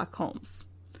Sherlock Holmes.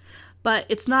 But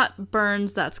it's not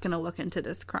Burns that's going to look into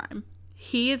this crime.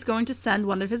 He is going to send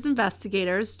one of his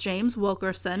investigators, James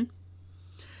Wilkerson,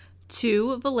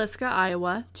 to Villisca,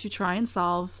 Iowa, to try and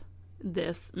solve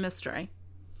this mystery.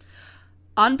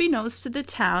 Unbeknownst to the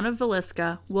town of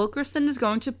Villisca, Wilkerson is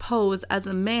going to pose as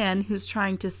a man who's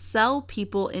trying to sell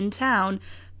people in town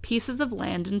pieces of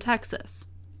land in Texas.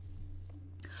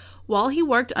 While he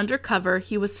worked undercover,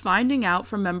 he was finding out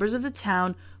from members of the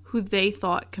town who they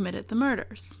thought committed the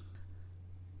murders.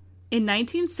 In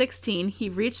 1916, he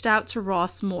reached out to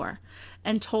Ross Moore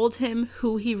and told him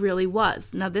who he really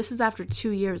was. Now, this is after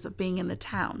 2 years of being in the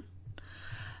town.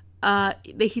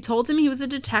 He told him he was a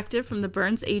detective from the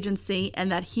Burns Agency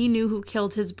and that he knew who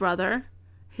killed his brother,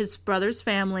 his brother's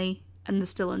family, and the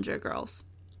Stillinger girls.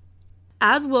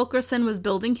 As Wilkerson was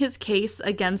building his case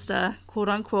against a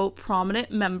quote-unquote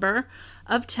prominent member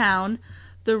of town,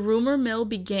 the rumor mill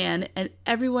began and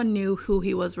everyone knew who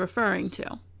he was referring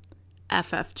to.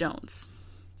 F.F. Jones.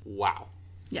 Wow.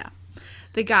 Yeah.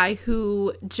 The guy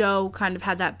who Joe kind of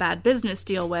had that bad business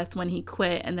deal with when he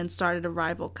quit and then started a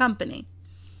rival company.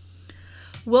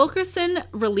 Wilkerson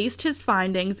released his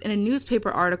findings in a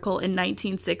newspaper article in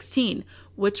 1916,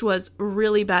 which was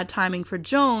really bad timing for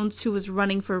Jones, who was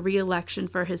running for re-election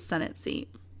for his Senate seat.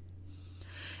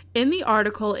 In the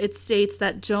article, it states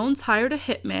that Jones hired a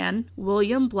hitman,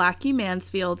 William Blackie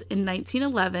Mansfield, in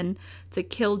 1911 to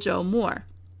kill Joe Moore.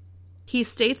 He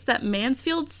states that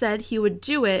Mansfield said he would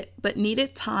do it, but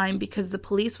needed time because the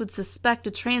police would suspect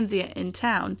a transient in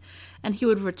town, and he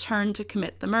would return to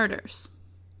commit the murders.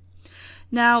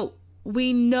 Now,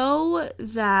 we know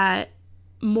that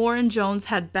Moore and Jones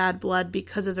had bad blood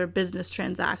because of their business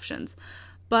transactions,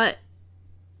 but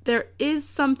there is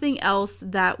something else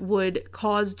that would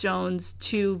cause Jones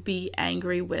to be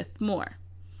angry with Moore.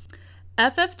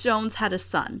 F.F. Jones had a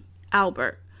son,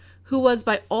 Albert, who was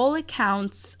by all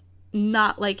accounts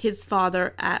not like his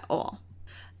father at all.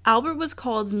 Albert was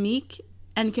called meek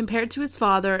and, compared to his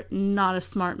father, not a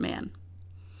smart man.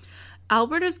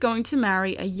 Albert is going to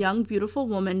marry a young, beautiful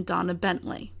woman, Donna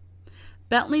Bentley.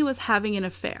 Bentley was having an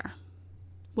affair.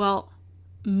 Well,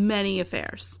 many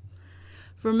affairs.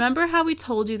 Remember how we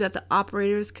told you that the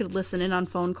operators could listen in on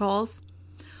phone calls?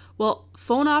 Well,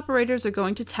 phone operators are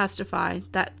going to testify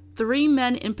that 3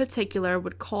 men in particular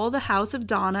would call the house of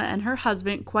Donna and her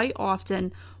husband quite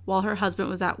often while her husband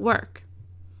was at work.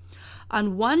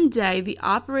 On one day, the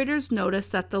operators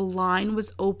noticed that the line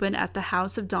was open at the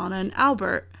house of Donna and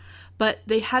Albert, but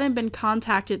they hadn't been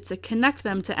contacted to connect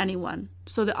them to anyone,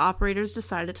 so the operators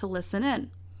decided to listen in.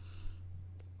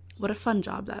 What a fun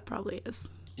job that probably is.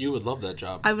 You would love that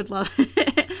job. I would love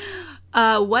it.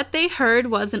 What they heard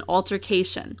was an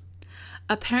altercation.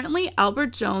 Apparently,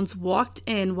 Albert Jones walked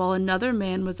in while another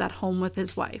man was at home with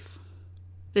his wife.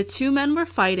 The two men were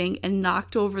fighting and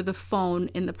knocked over the phone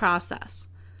in the process.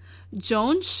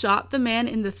 Jones shot the man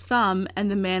in the thumb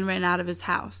and the man ran out of his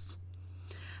house.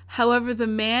 However, the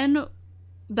man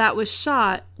that was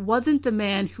shot wasn't the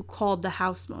man who called the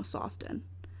house most often.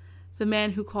 The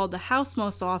man who called the house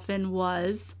most often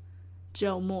was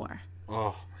Joe Moore.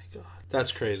 Oh my God.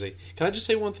 That's crazy. Can I just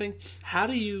say one thing? How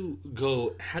do you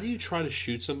try to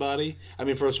shoot somebody? I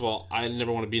mean, first of all, I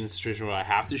never want to be in a situation where I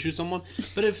have to shoot someone.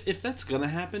 But if that's gonna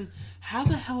happen, how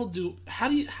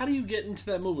do you get into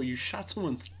that mode where you shot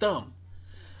someone's thumb?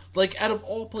 Like, out of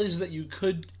all places that you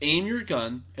could aim your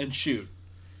gun and shoot,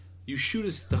 you shoot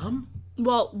his thumb?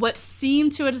 Well, what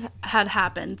seemed to had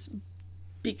happened,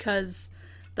 because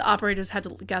the operators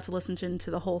got to listen to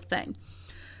the whole thing,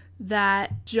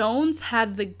 that Jones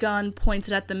had the gun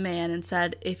pointed at the man and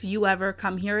said, "If you ever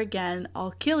come here again,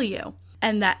 I'll kill you."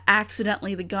 And that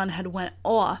accidentally the gun had went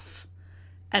off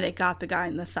and it got the guy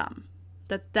in the thumb.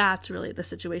 That's really the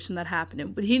situation that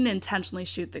happened. But he didn't intentionally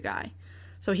shoot the guy.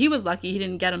 So he was lucky he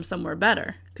didn't get him somewhere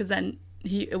better, because then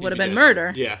it would have been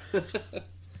murder. Yeah.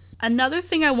 Another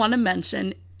thing I want to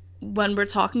mention when we're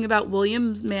talking about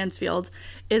William Mansfield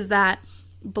is that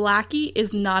Blackie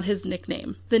is not his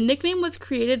nickname. The nickname was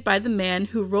created by the man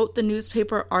who wrote the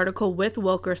newspaper article with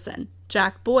Wilkerson,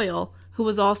 Jack Boyle, who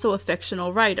was also a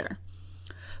fictional writer.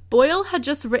 Boyle had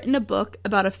just written a book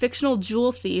about a fictional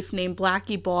jewel thief named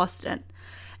Blackie Boston,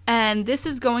 and this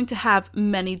is going to have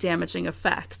many damaging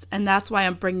effects, and that's why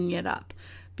I'm bringing it up,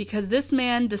 because this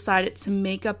man decided to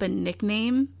make up a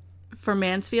nickname for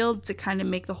Mansfield to kind of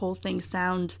make the whole thing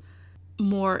sound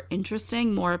more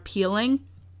interesting, more appealing.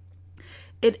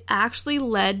 It actually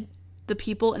led the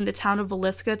people in the town of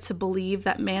Villisca to believe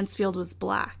that Mansfield was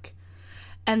black.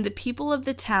 And the people of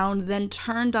the town then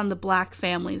turned on the black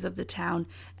families of the town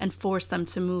and forced them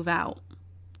to move out.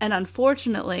 And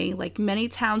unfortunately, like many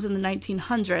towns in the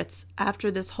 1900s,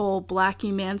 after this whole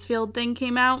Blackie Mansfield thing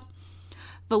came out,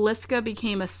 Villisca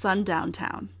became a sundown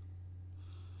town.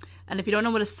 And if you don't know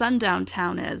what a sundown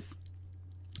town is,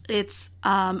 it's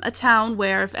a town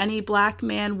where if any black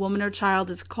man, woman, or child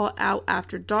is caught out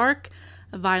after dark,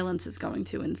 violence is going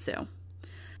to ensue.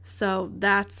 So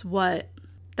that's what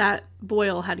that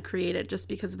Boyle had created just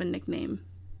because of a nickname.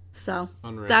 So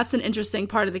Unreal. That's an interesting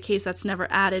part of the case that's never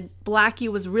added. Blackie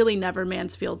was really never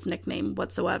Mansfield's nickname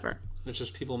whatsoever. It's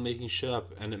just people making shit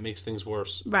up, and it makes things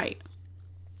worse. Right.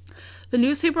 The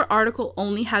newspaper article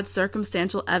only had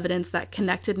circumstantial evidence that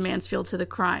connected Mansfield to the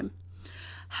crime.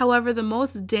 However, the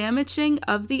most damaging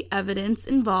of the evidence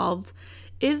involved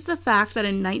is the fact that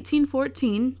in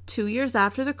 1914, 2 years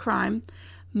after the crime,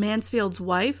 Mansfield's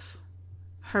wife,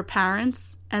 her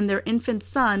parents, and their infant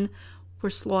son were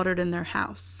slaughtered in their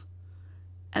house.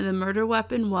 And the murder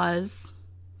weapon was...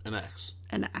 An axe.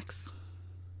 An axe.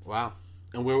 Wow.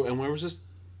 And where was this?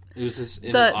 Was this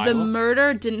in Iowa? The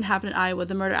murder didn't happen in Iowa.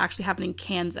 The murder actually happened in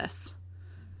Kansas.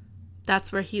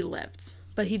 That's where he lived.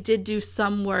 But he did do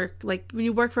some work. Like, when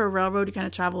you work for a railroad, you kind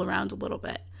of travel around a little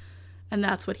bit. And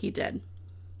that's what he did.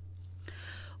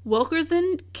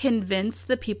 Wilkerson convinced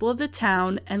the people of the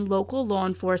town and local law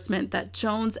enforcement that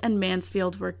Jones and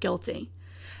Mansfield were guilty.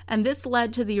 And this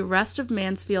led to the arrest of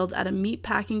Mansfield at a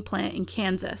meatpacking plant in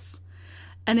Kansas.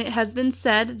 And it has been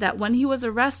said that when he was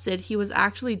arrested, he was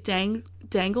actually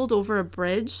dangled over a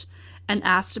bridge and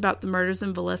asked about the murders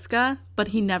in Villisca, but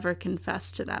he never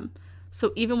confessed to them.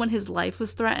 So even when his life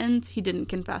was threatened, he didn't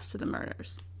confess to the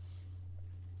murders.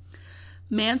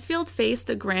 Mansfield faced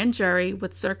a grand jury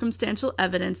with circumstantial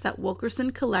evidence that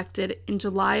Wilkerson collected in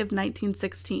July of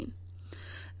 1916.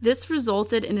 This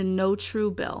resulted in a no true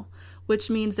bill, which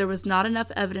means there was not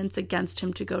enough evidence against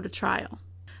him to go to trial.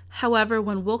 However,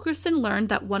 when Wilkerson learned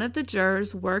that one of the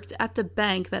jurors worked at the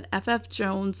bank that F.F.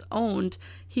 Jones owned,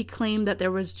 he claimed that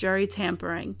there was jury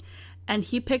tampering, and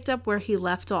he picked up where he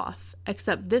left off,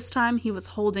 except this time he was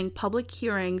holding public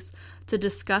hearings to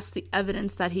discuss the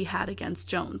evidence that he had against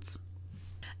Jones.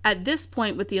 At this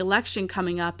point, with the election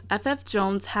coming up, F.F.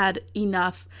 Jones had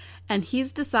enough, and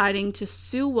he's deciding to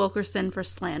sue Wilkerson for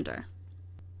slander.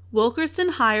 Wilkerson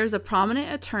hires a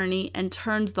prominent attorney and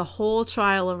turns the whole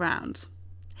trial around.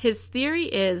 His theory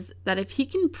is that if he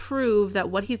can prove that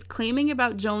what he's claiming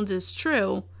about Jones is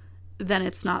true, then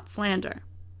it's not slander.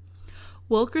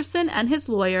 Wilkerson and his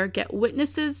lawyer get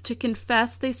witnesses to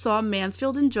confess they saw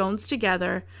Mansfield and Jones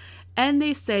together, and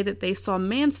they say that they saw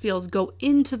Mansfield go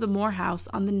into the Moore house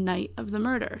on the night of the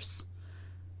murders.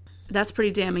 That's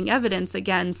pretty damning evidence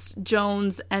against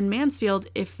Jones and Mansfield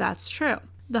if that's true.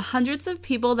 The hundreds of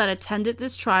people that attended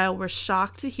this trial were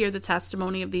shocked to hear the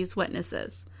testimony of these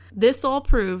witnesses. This all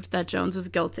proved that Jones was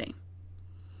guilty.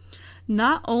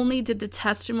 Not only did the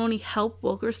testimony help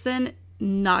Wilkerson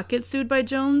not get sued by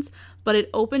Jones, but it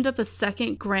opened up a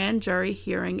second grand jury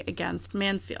hearing against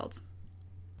Mansfield.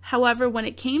 However, when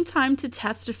it came time to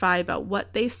testify about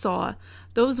what they saw,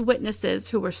 those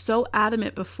witnesses who were so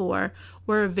adamant before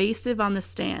were evasive on the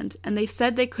stand, and they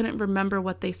said they couldn't remember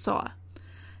what they saw.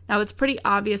 Now, it's pretty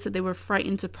obvious that they were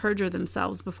frightened to perjure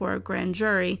themselves before a grand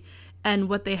jury, and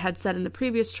what they had said in the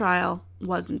previous trial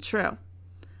wasn't true.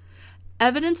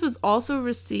 Evidence was also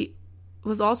received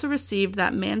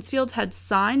that Mansfield had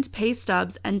signed pay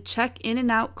stubs and check in and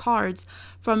out cards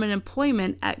from an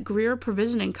employment at Greer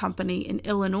Provisioning Company in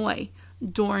Illinois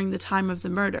during the time of the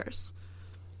murders.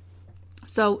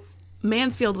 So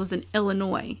Mansfield was in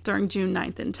Illinois during June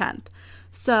 9th and 10th.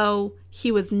 So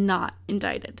he was not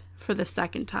indicted for the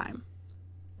second time.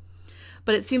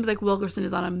 But it seems like Wilkerson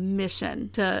is on a mission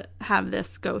to have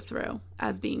this go through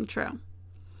as being true.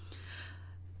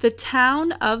 The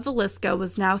town of Villisca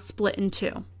was now split in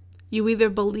two. You either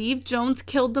believed Jones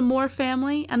killed the Moore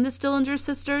family and the Stillinger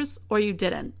sisters, or you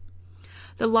didn't.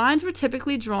 The lines were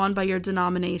typically drawn by your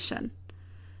denomination.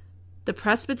 The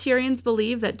Presbyterians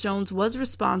believed that Jones was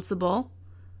responsible,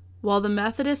 while the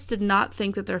Methodists did not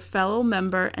think that their fellow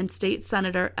member and state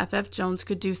senator F.F. Jones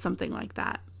could do something like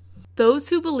that. Those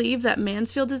who believe that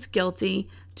Mansfield is guilty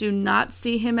do not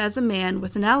see him as a man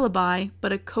with an alibi,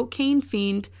 but a cocaine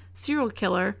fiend serial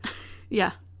killer.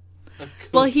 Yeah.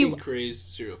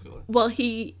 Crazed serial killer. Well,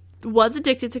 he was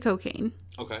addicted to cocaine.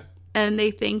 Okay. And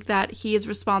they think that he is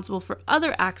responsible for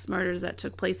other axe murders that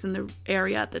took place in the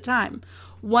area at the time.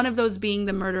 One of those being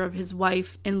the murder of his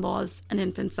wife, in-laws, and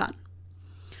infant son.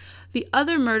 The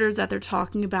other murders that they're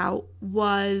talking about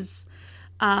was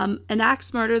an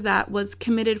axe murder that was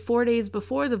committed 4 days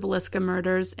before the Villisca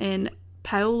murders in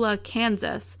Paola,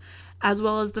 Kansas, as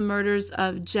well as the murders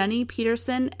of Jenny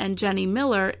Peterson and Jenny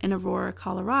Miller in Aurora,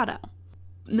 Colorado.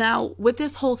 Now, with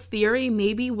this whole theory,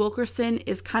 maybe Wilkerson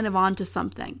is kind of onto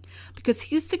something, because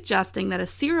he's suggesting that a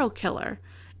serial killer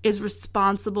is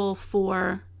responsible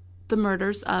for the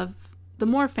murders of the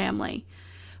Moore family.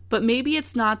 But maybe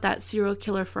it's not that serial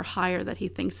killer for hire that he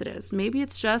thinks it is. Maybe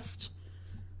it's just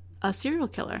a serial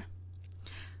killer.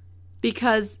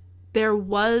 Because there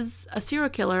was a serial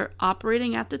killer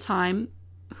operating at the time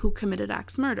who committed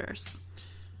axe murders.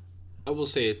 I will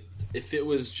say, if it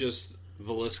was just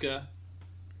Villisca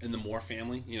and the Moore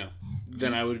family,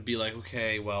 then I would be like,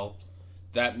 okay, well,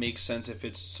 that makes sense if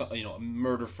it's, a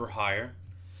murder for hire.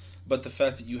 But the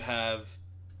fact that you have,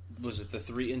 was it the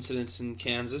 3 incidents in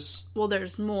Kansas? Well,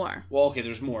 there's more. Well, okay,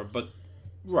 there's more, but,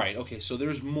 right, okay, so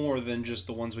there's more than just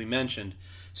the ones we mentioned.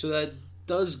 So that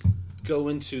does go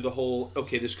into the whole,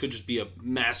 okay, this could just be a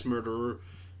mass murderer,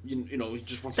 he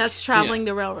just wants That's traveling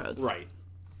the railroads. Right.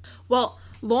 Well,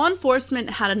 law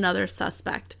enforcement had another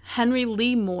suspect, Henry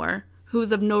Lee Moore, who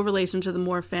is of no relation to the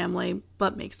Moore family,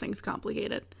 but makes things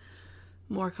complicated.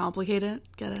 More complicated?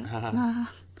 Get it?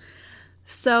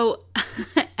 So,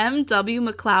 M.W.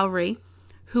 McClowry,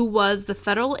 who was the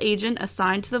federal agent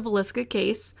assigned to the Villisca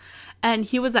case, and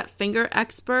he was that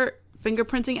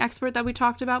fingerprinting expert that we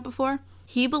talked about before,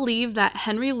 he believed that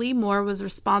Henry Lee Moore was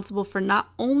responsible for not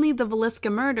only the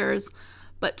Villisca murders,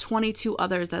 but 22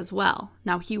 others as well.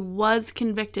 Now, he was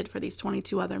convicted for these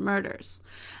 22 other murders.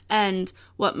 And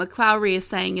what McClowry is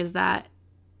saying is that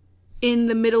in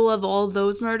the middle of all of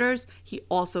those murders, he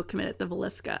also committed the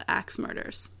Villisca axe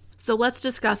murders. So let's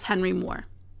discuss Henry Moore.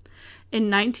 In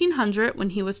 1900, when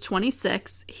he was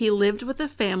 26, he lived with a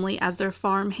family as their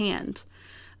farm hand.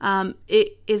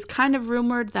 It is kind of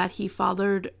rumored that he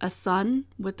fathered a son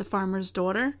with the farmer's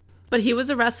daughter, but he was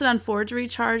arrested on forgery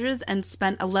charges and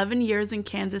spent 11 years in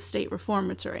Kansas State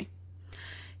Reformatory.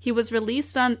 He was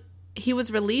released in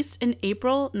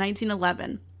April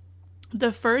 1911.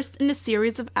 The first in a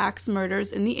series of axe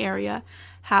murders in the area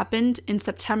happened in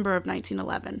September of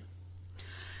 1911.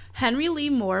 Henry Lee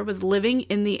Moore was living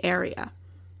in the area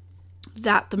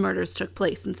that the murders took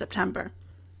place in September.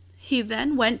 He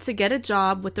then went to get a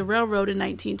job with the railroad in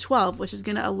 1912, which is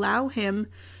going to allow him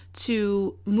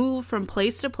to move from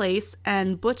place to place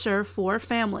and butcher 4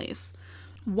 families.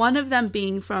 One of them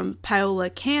being from Paola,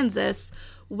 Kansas,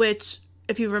 which,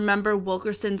 if you remember,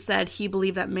 Wilkerson said he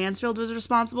believed that Mansfield was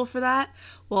responsible for that.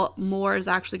 Well, Moore is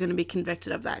actually going to be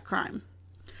convicted of that crime.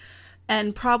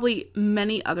 And probably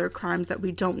many other crimes that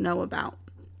we don't know about.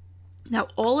 Now,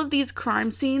 all of these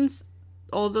crime scenes,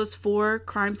 all those 4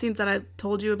 crime scenes that I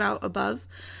told you about above,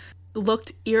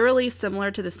 looked eerily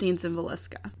similar to the scenes in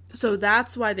Villisca. So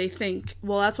that's why that's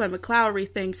why McClowry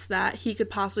thinks that he could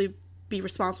possibly be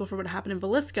responsible for what happened in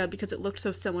Villisca, because it looked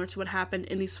so similar to what happened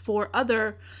in these 4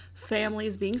 other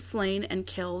families being slain and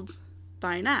killed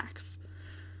by an axe.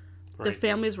 Their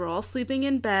families were all sleeping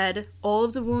in bed. All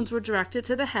of the wounds were directed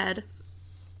to the head.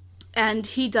 And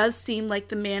he does seem like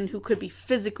the man who could be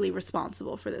physically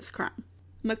responsible for this crime.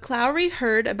 McClowry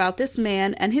heard about this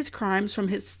man and his crimes from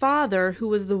his father, who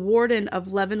was the warden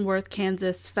of Leavenworth,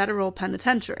 Kansas Federal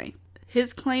Penitentiary.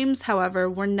 His claims, however,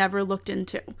 were never looked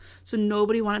into, so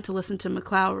nobody wanted to listen to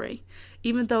McClowry,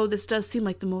 even though this does seem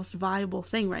like the most viable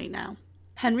thing right now.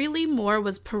 Henry Lee Moore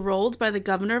was paroled by the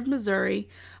governor of Missouri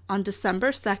on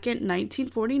December 2nd,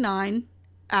 1949,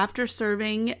 after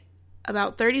serving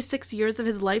about 36 years of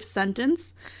his life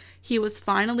sentence. He was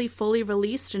finally fully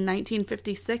released in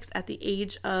 1956 at the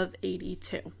age of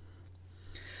 82.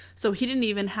 So he didn't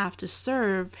even have to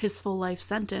serve his full life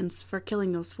sentence for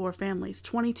killing those 4 families,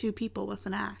 22 people with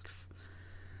an axe.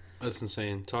 That's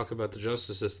insane. Talk about the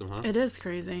justice system, huh? It is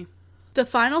crazy. The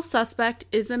final suspect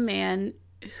is a man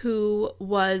who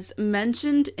was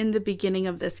mentioned in the beginning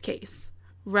of this case,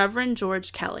 Reverend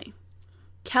George Kelly.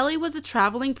 Kelly was a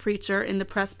traveling preacher in the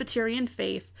Presbyterian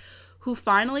faith who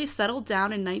finally settled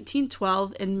down in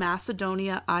 1912 in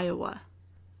Macedonia, Iowa.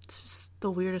 It's just the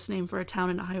weirdest name for a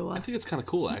town in Iowa. I think it's kind of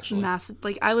cool, actually.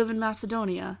 I live in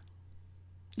Macedonia.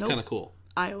 It's kind of cool.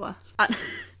 Iowa.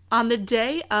 On the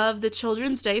day of the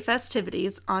Children's Day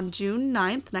festivities on June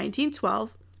 9th,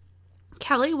 1912,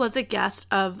 Kelly was a guest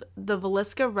of the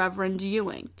Villisca Reverend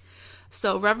Ewing.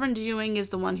 So Reverend Ewing is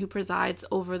the one who presides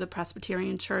over the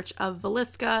Presbyterian Church of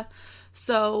Villisca.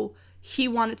 So he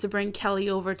wanted to bring Kelly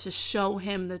over to show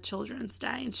him the Children's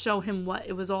Day and show him what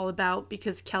it was all about,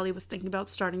 because Kelly was thinking about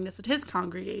starting this at his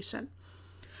congregation.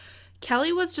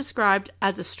 Kelly was described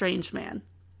as a strange man.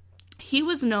 He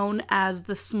was known as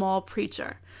the small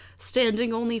preacher,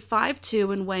 standing only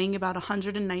 5'2" and weighing about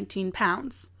 119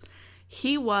 pounds.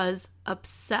 He was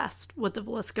obsessed with the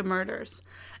Villisca murders,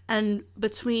 and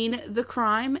between the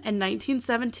crime and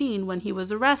 1917, when he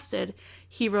was arrested,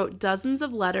 he wrote dozens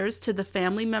of letters to the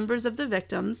family members of the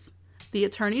victims, the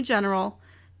Attorney General,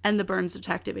 and the Burns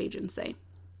Detective Agency.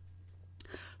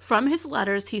 From his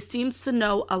letters, he seems to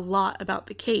know a lot about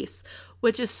the case,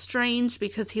 which is strange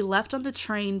because he left on the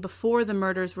train before the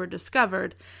murders were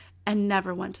discovered and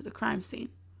never went to the crime scene.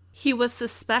 He was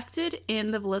suspected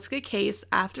in the Villisca case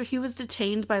after he was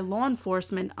detained by law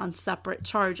enforcement on separate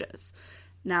charges.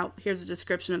 Now, here's a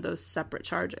description of those separate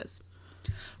charges.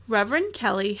 Reverend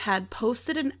Kelly had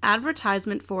posted an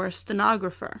advertisement for a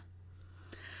stenographer,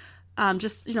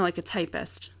 like a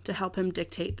typist, to help him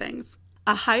dictate things.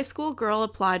 A high school girl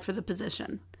applied for the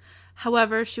position.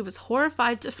 However, she was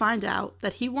horrified to find out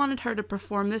that he wanted her to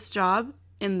perform this job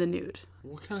in the nude.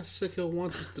 What kind of sicko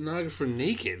wants a stenographer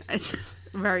naked? It's just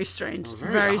very strange. Oh,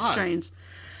 very odd. strange.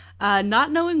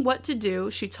 Not knowing what to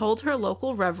do, she told her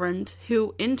local reverend,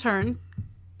 who in turn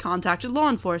contacted law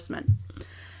enforcement.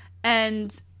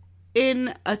 And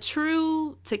in a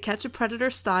true To Catch a Predator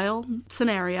style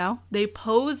scenario, they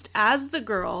posed as the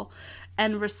girl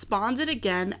and responded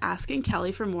again, asking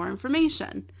Kelly for more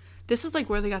information. This is like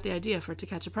where they got the idea for To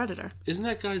Catch a Predator. Isn't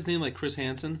that guy's name like Chris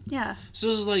Hansen? Yeah. So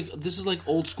this is like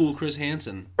old school Chris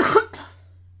Hansen.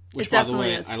 Which, It by the definitely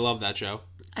way, is. I love that show.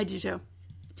 I do too.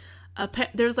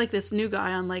 There's like this new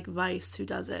guy on like Vice who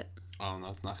does it. Oh, no,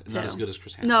 it's not as good as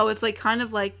Chris Hansen. No, it's like kind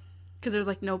of like, because there's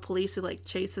like no police who like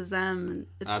chases them. And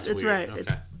That's it's weird. right.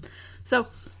 Okay. So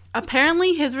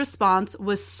apparently his response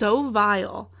was so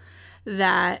vile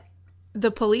that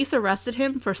the police arrested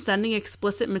him for sending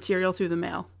explicit material through the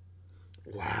mail.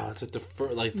 Wow, it's like the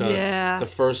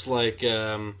first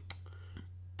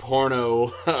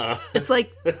porno. It's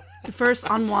like the first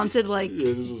unwanted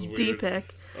this is weird.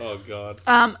 D-pic. Oh God.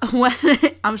 When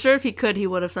I'm sure if he could, he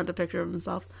would have sent a picture of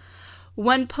himself.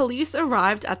 When police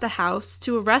arrived at the house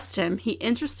to arrest him, he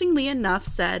interestingly enough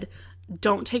said,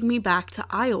 "Don't take me back to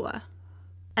Iowa."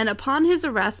 And upon his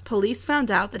arrest, police found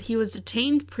out that he was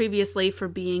detained previously for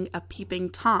being a peeping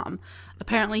Tom.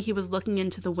 Apparently, he was looking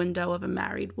into the window of a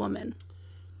married woman.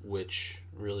 Which,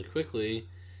 really quickly,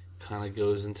 kind of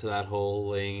goes into that whole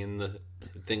laying in the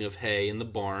thing of hay in the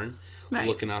barn, Right.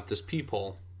 looking out this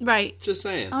peephole. Right. Just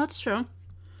saying. Oh, that's true.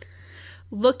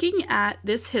 Looking at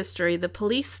this history, the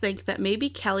police think that maybe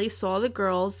Kelly saw the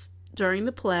girls during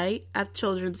the play at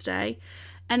Children's Day,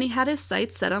 and he had his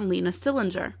sights set on Lena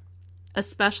Stillinger,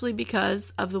 especially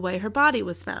because of the way her body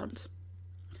was found.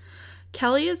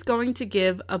 Kelly is going to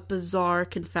give a bizarre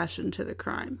confession to the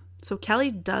crime. So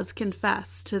Kelly does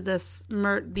confess to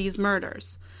these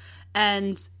murders,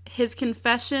 and his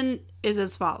confession is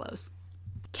as follows.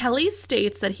 Kelly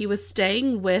states that he was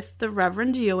staying with the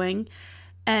Reverend Ewing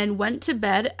and went to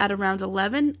bed at around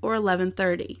 11 or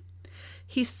 11:30.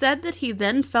 He said that he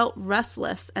then felt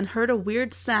restless and heard a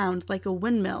weird sound like a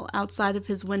windmill outside of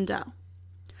his window.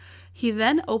 He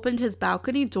then opened his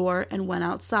balcony door and went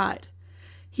outside.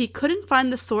 He couldn't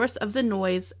find the source of the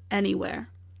noise anywhere.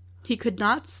 He could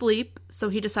not sleep, so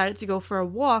he decided to go for a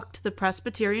walk to the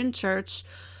Presbyterian church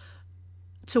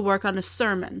to work on a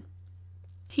sermon.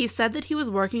 He said that he was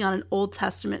working on an Old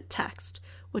Testament text,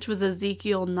 which was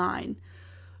Ezekiel 9.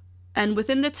 And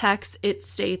within the text, it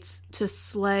states, to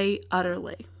slay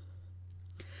utterly.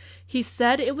 He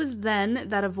said it was then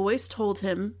that a voice told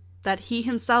him that he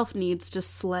himself needs to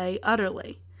slay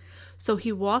utterly. So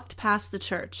he walked past the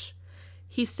church.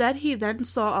 He said he then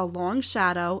saw a long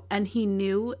shadow, and he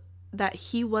knew that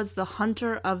he was the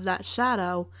hunter of that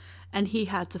shadow, and he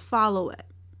had to follow it.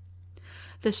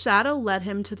 The shadow led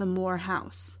him to the Moore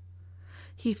house.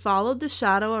 He followed the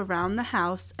shadow around the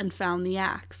house and found the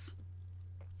axe.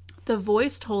 The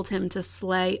voice told him to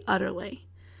slay utterly.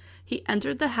 He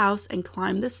entered the house and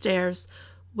climbed the stairs,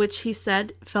 which he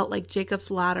said felt like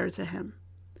Jacob's ladder to him.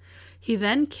 He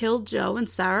then killed Joe and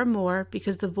Sarah Moore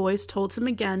because the voice told him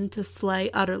again to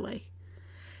slay utterly.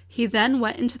 He then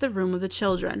went into the room of the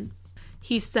children.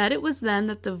 He said it was then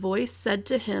that the voice said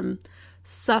to him,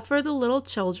 "Suffer the little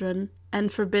children,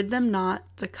 and forbid them not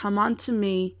to come unto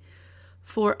me,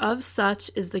 for of such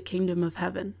is the kingdom of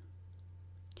heaven."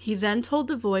 He then told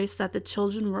the voice that the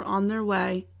children were on their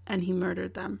way, and he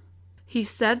murdered them. He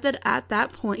said that at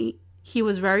that point, he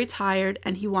was very tired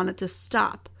and he wanted to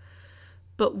stop.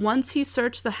 But once he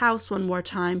searched the house one more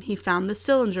time, he found the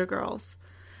Sillinger girls,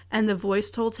 and the voice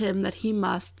told him that he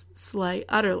must slay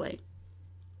utterly.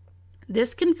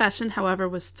 This confession, however,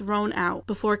 was thrown out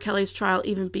before Kelly's trial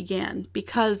even began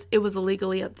because it was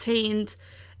illegally obtained,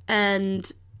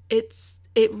 and it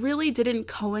really didn't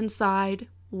coincide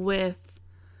with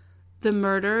the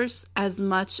murders as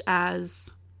much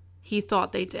as he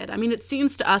thought they did. I mean, it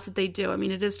seems to us that they do. I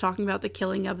mean, it is talking about the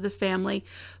killing of the family,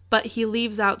 but he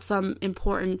leaves out some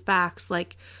important facts,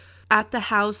 like at the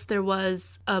house there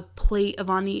was a plate of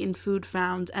uneaten food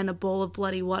found and a bowl of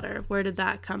bloody water. Where did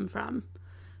that come from?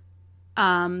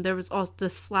 There was also the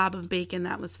slab of bacon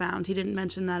that was found. He didn't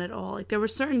mention that at all. Like, there were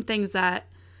certain things that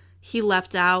he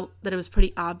left out that it was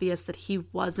pretty obvious that he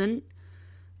wasn't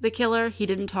the killer. He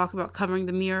didn't talk about covering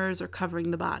the mirrors or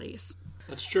covering the bodies.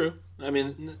 That's true. I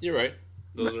mean, you're right.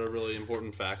 Those are really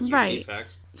important facts. Right. Key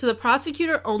facts. So the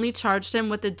prosecutor only charged him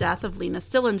with the death of Lena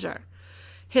Stillinger.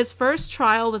 His first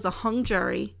trial was a hung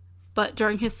jury, but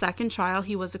during his second trial,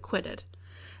 he was acquitted.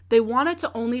 They wanted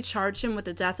to only charge him with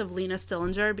the death of Lena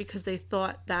Stillinger because they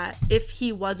thought that if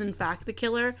he was in fact the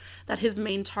killer, that his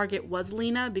main target was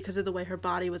Lena because of the way her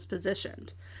body was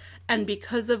positioned. And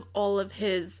because of all of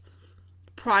his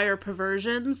prior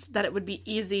perversions, that it would be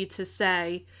easy to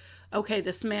say, okay,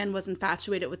 this man was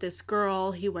infatuated with this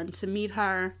girl, he went to meet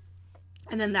her,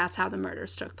 and then that's how the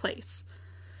murders took place.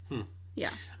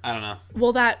 Yeah. I don't know.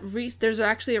 Well, there's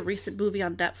actually a recent movie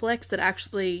on Netflix that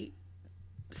actually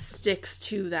sticks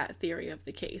to that theory of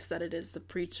the case, that it is the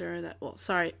preacher that,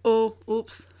 sorry. Oh,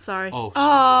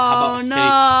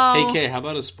 no. Hey, Kay, how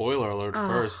about a spoiler alert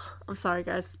first? I'm sorry,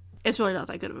 guys. It's really not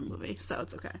that good of a movie, so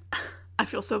it's okay. I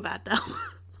feel so bad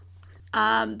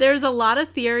now. There's a lot of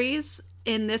theories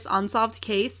in this unsolved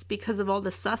case because of all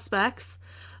the suspects,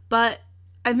 but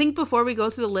I think before we go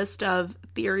through the list of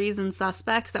theories and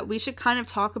suspects that we should kind of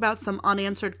talk about some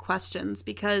unanswered questions,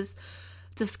 because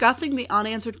discussing the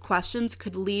unanswered questions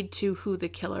could lead to who the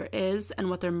killer is and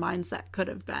what their mindset could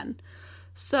have been.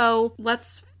 So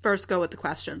let's first go with the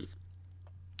questions.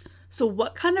 So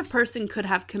what kind of person could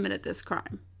have committed this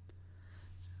crime?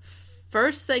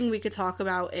 First thing we could talk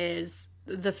about is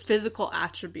the physical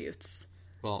attributes.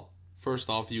 Well, first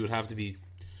off, you would have to be,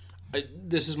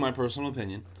 this is my personal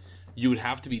opinion, you would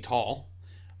have to be tall,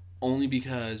 only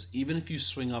because even if you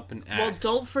swing up an axe...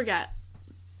 Well, don't forget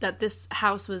that this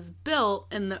house was built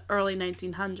in the early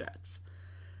 1900s.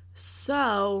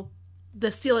 So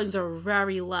the ceilings are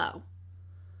very low.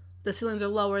 The ceilings are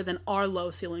lower than our low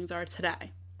ceilings are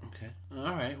today. Okay.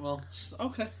 All right. Well,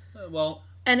 okay. Well...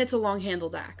 And it's a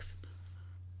long-handled axe.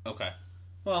 Okay.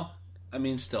 Well, I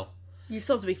mean, still. You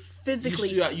still have to be physically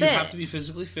fit. You have to be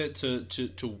physically fit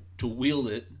to wield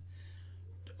it.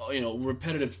 You know,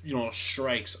 repetitive,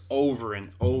 strikes over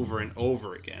and over and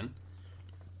over again.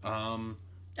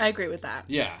 I agree with that.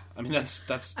 Yeah. I mean,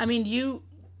 that's... I mean, you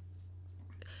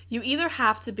either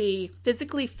have to be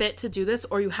physically fit to do this,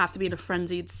 or you have to be in a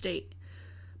frenzied state.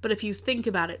 But if you think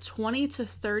about it, 20 to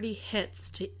 30 hits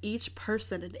to each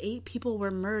person and 8 people were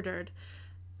murdered.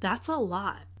 That's a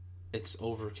lot. It's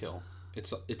overkill.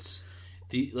 It's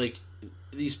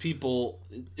these people,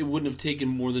 it wouldn't have taken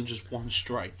more than just one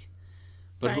strike.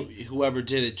 But right. Whoever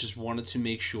did it just wanted to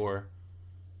make sure,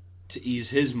 to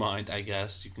ease his mind, I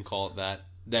guess you can call it that,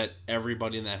 that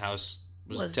everybody in that house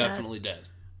was definitely dead.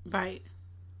 Right.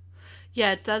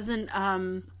 Yeah, it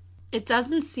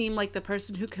doesn't seem like the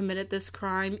person who committed this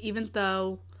crime, even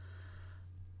though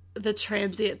the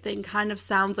transient thing kind of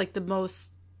sounds like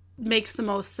makes the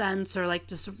most sense, or like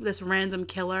just this random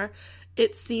killer.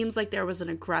 It seems like there was an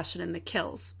aggression in the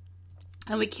kills.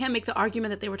 And we can't make the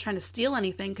argument that they were trying to steal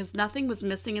anything because nothing was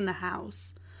missing in the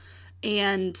house.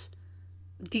 And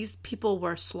these people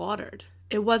were slaughtered.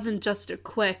 It wasn't just a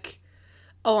quick,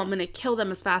 oh, I'm going to kill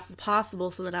them as fast as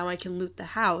possible so that now I can loot the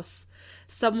house.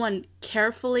 Someone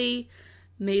carefully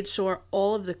made sure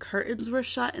all of the curtains were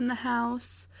shut in the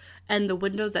house. And the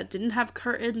windows that didn't have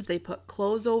curtains, they put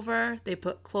clothes over. They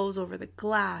put clothes over the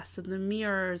glass and the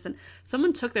mirrors. And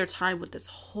someone took their time with this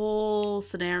whole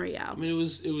scenario. I mean, it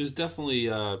was definitely,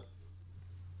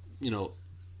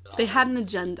 they had an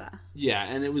agenda. Yeah,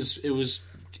 and it was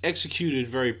executed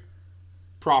very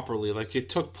properly. Like, it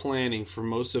took planning for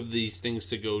most of these things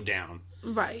to go down.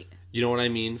 Right. You know what I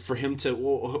mean? For him to,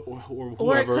 or whoever.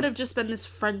 Or it could have just been this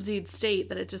frenzied state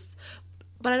that it just...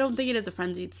 But I don't think it is a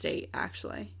frenzied state,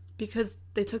 actually. Because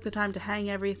they took the time to hang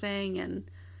everything and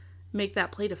make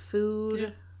that plate of food. Yeah,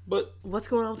 but what's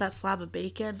going on with that slab of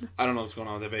bacon? I don't know what's going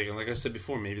on with that bacon. Like I said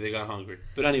before, maybe they got hungry.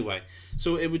 But anyway,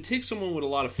 so it would take someone with a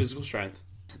lot of physical strength.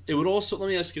 It would also, let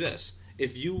me ask you this.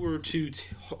 If you were to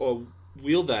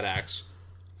wield that axe,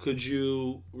 could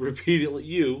you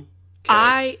repeatedly,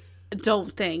 I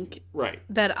don't think right.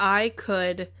 that I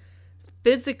could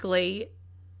physically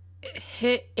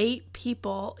hit 8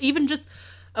 people, even just,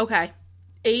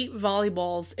 8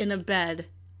 volleyballs in a bed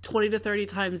 20 to 30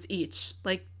 times each.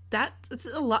 Like, it's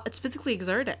a lot. It's physically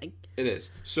exerting. It is.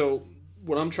 So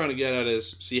what I'm trying to get at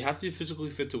is, so you have to be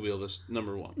physically fit to wield this,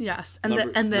 number one. Yes, and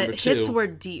the hits were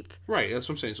deep. Right, that's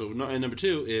what I'm saying. So, and number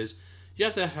two is, you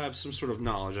have to have some sort of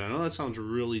knowledge. I know that sounds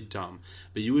really dumb,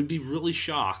 but you would be really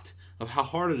shocked of how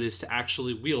hard it is to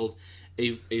actually wield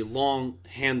a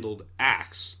long-handled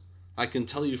axe. I can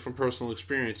tell you from personal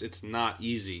experience, it's not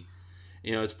easy.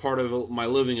 You know, it's part of my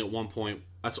living at one point.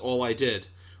 That's all I did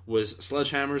was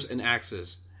sledgehammers and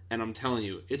axes. And I'm telling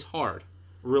you, it's hard.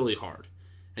 Really hard.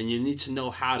 And you need to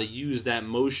know how to use that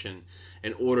motion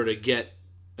in order to get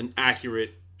an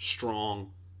accurate, strong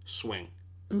swing.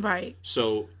 Right.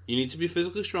 So you need to be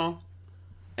physically strong,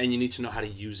 and you need to know how to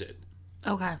use it.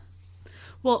 Okay.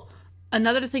 Well,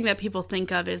 another thing that people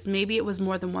think of is maybe it was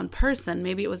more than one person.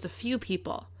 Maybe it was a few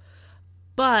people.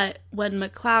 But when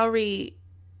McClowry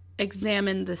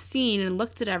examined the scene and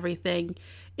looked at everything,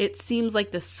 it seems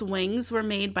like the swings were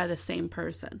made by the same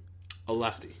person. A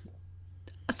lefty.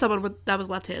 Someone that was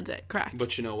left-handed, correct.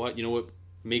 But you know what? You know what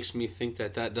makes me think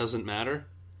that doesn't matter?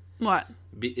 What?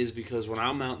 Is because when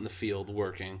I'm out in the field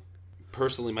working,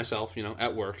 personally myself,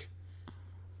 at work,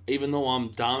 even though I'm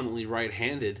dominantly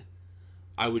right-handed,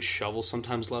 I would shovel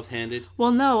sometimes left-handed.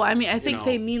 Well, no, I mean, I think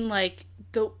they mean like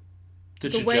the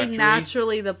way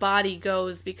naturally the body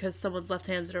goes because someone's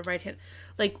left-handed or right-handed.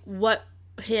 Like, what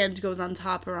hand goes on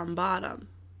top or on bottom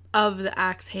of the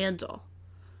axe handle?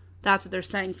 That's what they're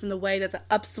saying from the way that the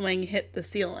upswing hit the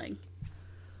ceiling.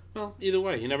 Well, either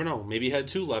way, you never know. Maybe you had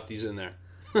 2 lefties in there.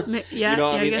 Yeah,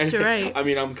 I guess you're right. I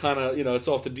mean, I'm kind of, it's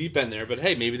off the deep end there, but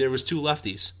hey, maybe there was 2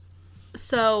 lefties.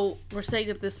 So, we're saying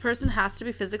that this person has to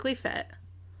be physically fit.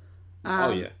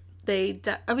 Oh, yeah.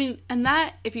 And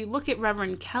that, if you look at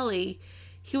Reverend Kelly,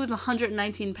 he was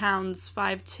 119 pounds,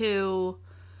 5'2".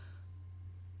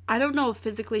 I don't know if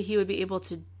physically he would be able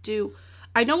to do...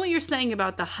 I know what you're saying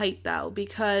about the height, though,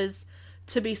 because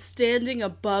to be standing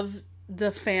above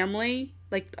the family,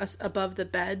 like above the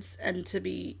beds, and to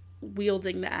be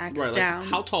wielding the axe down... Like,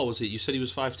 how tall was he? You said he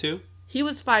was 5'2"? He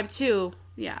was 5'2",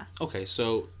 yeah. Okay,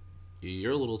 so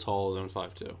you're a little taller than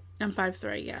 5'2". I'm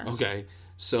 5'3", yeah. Okay.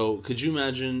 So, could you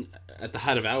imagine, at the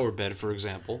height of our bed, for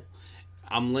example,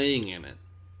 I'm laying in it,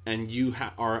 and you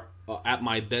are at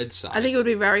my bedside. I think it would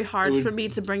be very hard for me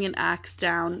to bring an axe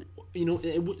down.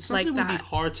 Something would be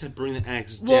hard to bring the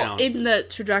axe down. Well, in the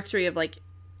trajectory of, like,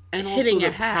 and hitting also a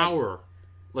the head. Power,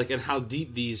 and how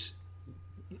deep these,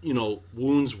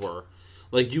 wounds were.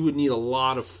 Like, you would need a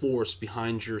lot of force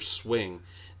behind your swing.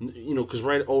 Because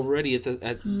already at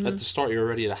the start, you're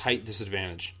already at a height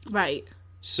disadvantage. Right.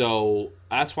 So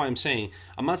that's why I'm saying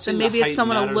I'm not saying maybe the height it's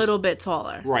someone matters. A little bit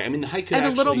taller, right? I mean, the height could and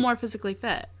actually, a little more physically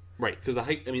fit, right? Because the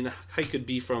height, the height could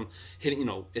be from hitting.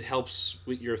 It helps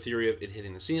with your theory of it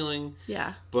hitting the ceiling.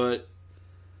 Yeah. But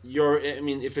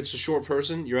if it's a short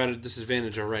person, you're at a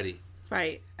disadvantage already.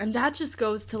 Right, and that just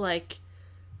goes to like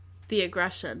the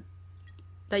aggression.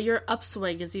 That your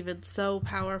upswing is even so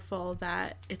powerful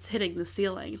that it's hitting the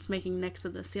ceiling. It's making nicks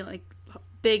in the ceiling, like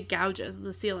big gouges in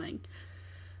the ceiling.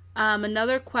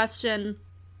 Another question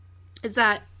is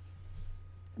that,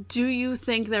 do you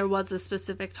think there was a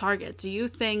specific target? Do you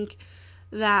think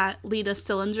that Lena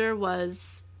Stillinger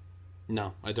was...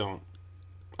 No, I don't.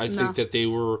 I think that they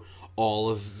were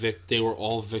all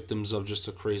victims of just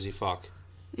a crazy fuck.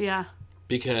 Yeah.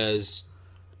 Because...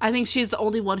 I think she's the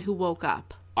only one who woke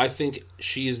up. I think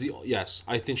she's the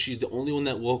only one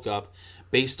that woke up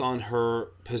based on her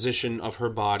position of her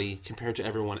body compared to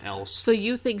everyone else. So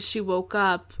you think she woke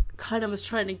up, kind of was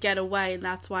trying to get away, and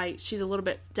that's why she's a little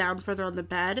bit down further on the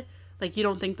bed? Like, you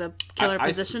don't think the killer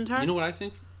positioned her? You know what I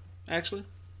think, actually?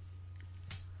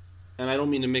 And I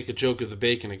don't mean to make a joke of the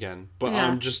bacon again, but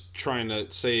I'm just trying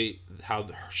to say how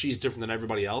she's different than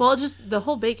everybody else. Well, just the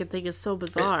whole bacon thing is so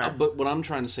bizarre. But what I'm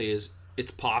trying to say is,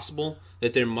 it's possible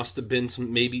that there must have been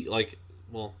some, maybe,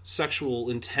 sexual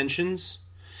intentions,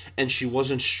 and she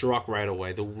wasn't struck right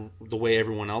away, the way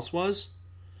everyone else was.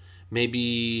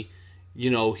 Maybe,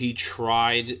 he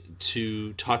tried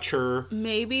to touch her.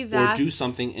 Maybe that's... Or do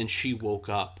something, and she woke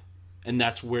up. And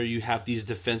that's where you have these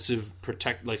defensive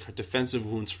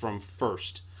wounds from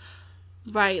first.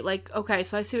 Right, okay,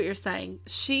 so I see what you're saying.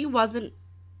 She wasn't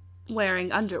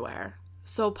wearing underwear.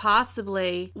 So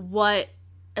possibly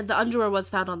the underwear was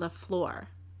found on the floor.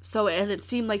 So, and it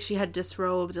seemed like she had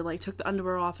disrobed and, took the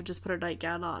underwear off and just put her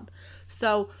nightgown on.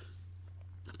 So,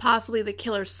 possibly the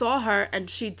killer saw her, and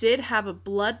she did have a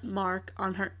blood mark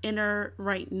on her inner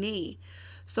right knee.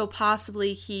 So,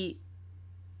 possibly he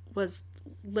was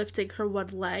lifting her one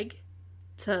leg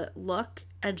to look,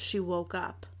 and she woke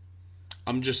up.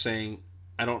 I'm just saying,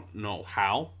 I don't know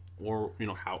how, or,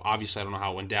 how. Obviously, I don't know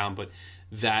how it went down, but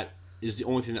that is the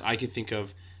only thing that I can think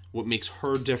of what makes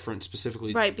her different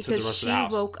specifically to the rest of the house. Right, because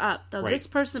she woke up. Though this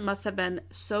person must have been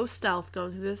so stealth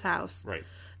going through this house. Right.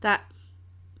 That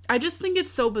I just think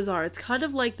it's so bizarre. It's kind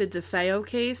of like the DeFeo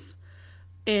case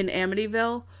in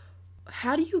Amityville.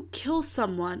 How do you kill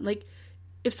someone?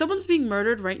 If someone's being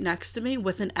murdered right next to me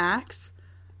with an axe,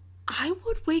 I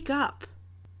would wake up.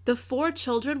 The 4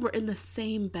 children were in the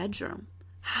same bedroom.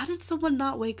 How did someone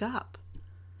not wake up?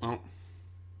 Well,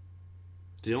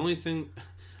 the only thing...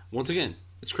 Once again,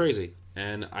 it's crazy.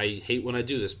 And I hate when I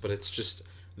do this, but it's just...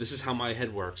 This is how my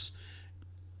head works.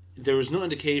 There was no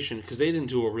indication, because they didn't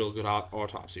do a real good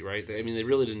autopsy, right? They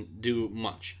really didn't do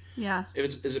much. Yeah.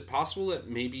 Is it possible that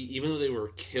maybe, even though they were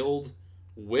killed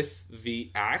with the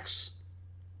axe...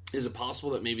 Is it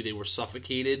possible that maybe they were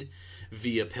suffocated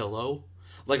via pillow?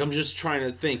 I'm just trying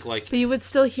to think, But you would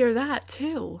still hear that,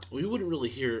 too. Well, you wouldn't really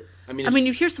hear...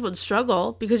 you'd hear someone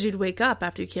struggle because you'd wake up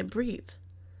after you can't breathe.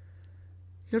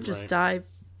 You don't just die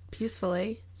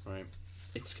peacefully. Right.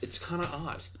 It's kind of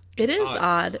odd. It's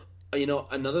odd.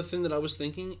 Another thing that I was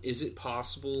thinking, is it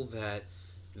possible that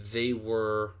they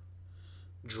were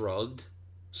drugged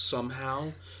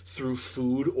somehow through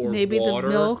food or maybe water,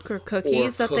 the milk or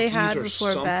cookies that they had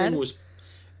before something bed was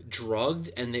drugged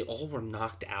and they all were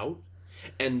knocked out,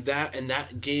 and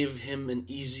that gave him an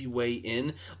easy way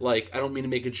in. I don't mean to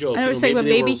make a joke. I was saying, but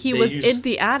maybe he was in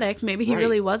the attic. Maybe he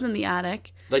really was in the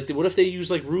attic. What if they used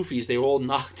roofies? They were all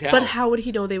knocked out. But how would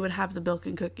he know they would have the milk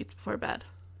and cookies before bed?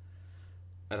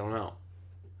 I don't know.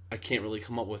 I can't really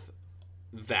come up with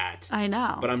that. I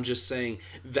know. But I'm just saying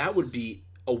that would be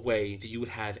a way that you would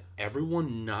have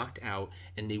everyone knocked out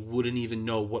and they wouldn't even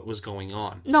know what was going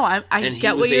on. No, I get what you're saying. And he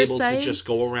was able to just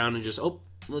go around and just,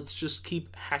 let's just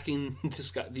keep hacking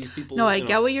these people. No, I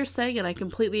get what you're saying, and I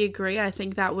completely agree. I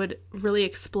think that would really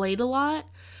explain a lot.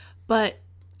 But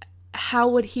how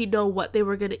would he know what they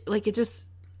were going to...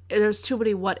 there's too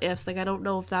many what ifs. I don't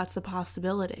know if that's a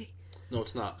possibility. No,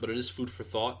 it's not. But it is food for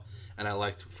thought, and I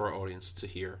like for our audience to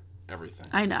hear everything.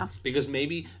 I know. Because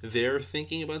maybe they're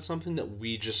thinking about something that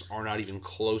we just are not even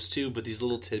close to, but these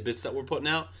little tidbits that we're putting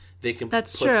out, they can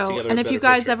That's put true. together And a if you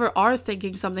better guys picture. ever are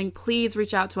thinking something, please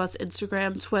reach out to us,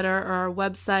 Instagram, Twitter, or our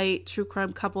website,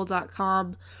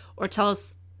 truecrimecouple.com, or tell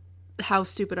us how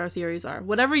stupid our theories are.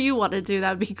 Whatever you want to do,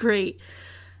 that'd be great.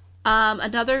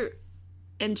 Okay,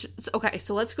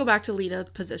 so let's go back to Lena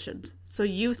positioned. So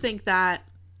you think that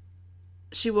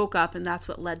she woke up and that's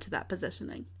what led to that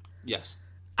positioning? Yes.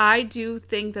 I do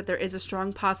think that there is a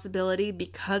strong possibility,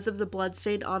 because of the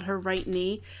bloodstain on her right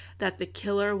knee, that the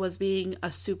killer was being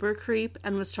a super creep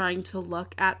and was trying to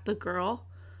look at the girl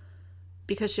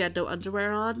because she had no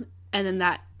underwear on, and then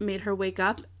that made her wake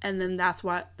up, and then that's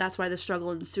why the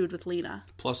struggle ensued with Lena.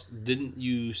 Plus, didn't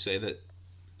you say that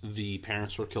the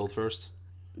parents were killed first?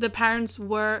 The parents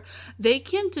were... They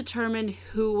can't determine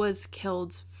who was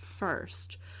killed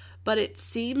first, but it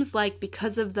seems like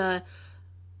because of the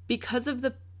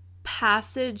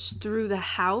passage through the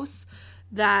house,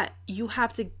 that you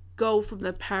have to go from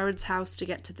the parents' house to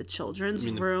get to the children's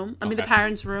room. The okay.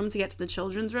 parents' room to get to the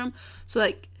children's room. So,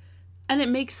 like, and it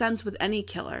makes sense with any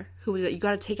killer who is that you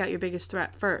got to take out your biggest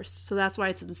threat first. So that's why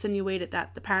it's insinuated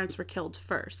that the parents were killed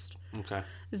first. Okay.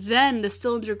 Then the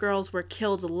Stillinger girls were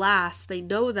killed last. They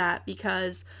know that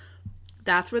because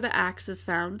that's where the axe is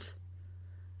found.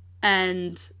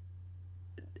 And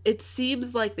it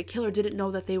seems like the killer didn't know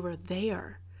that they were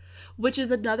there. Which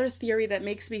is another theory that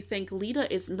makes me think Lena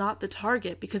is not the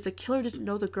target because the killer didn't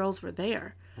know the girls were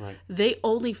there. Right. They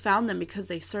only found them because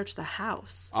they searched the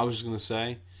house. I was just going to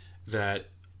say that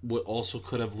what also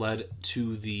could have led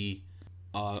to the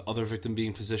other victim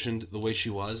being positioned the way she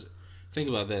was. Think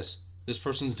about this. This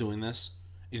person's doing this,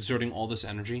 exerting all this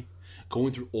energy,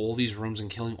 going through all these rooms and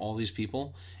killing all these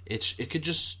people. It could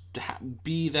just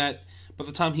be that by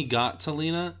the time he got to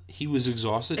Lena, he was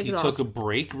exhausted. He took a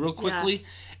break real quickly,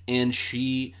 and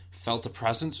she felt a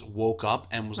presence, woke up,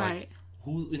 and was like,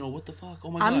 "Who? What the fuck?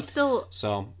 Oh my god!" I'm still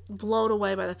so blown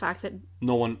away by the fact that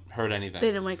no one heard anything. they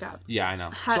didn't wake up. Yeah, I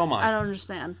know. So am I. I don't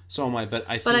understand. So am I. But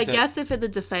I think But I guess if in the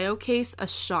DeFeo case, a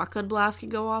shotgun blast can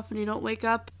go off and you don't wake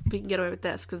up, we can get away with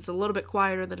this because it's a little bit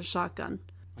quieter than a shotgun.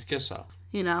 I guess so.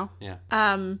 Yeah.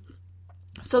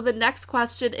 So the next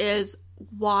question is,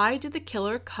 why did the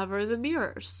killer cover the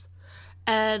mirrors?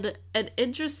 And an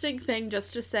interesting thing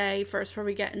just to say first before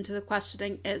we get into the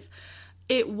questioning is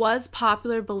it was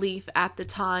popular belief at the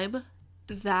time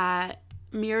that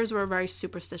mirrors were very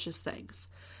superstitious things,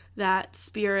 that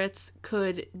spirits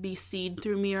could be seen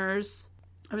through mirrors.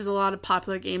 There was a lot of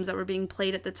popular games that were being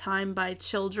played at the time by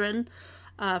children.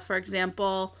 For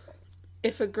example,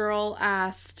 if a girl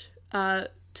asked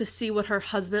to see what her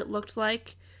husband looked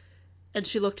like, and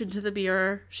she looked into the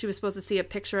mirror, she was supposed to see a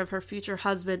picture of her future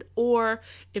husband, or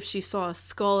if she saw a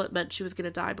skull, it meant she was going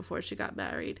to die before she got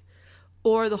married.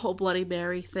 Or the whole Bloody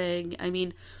Mary thing. I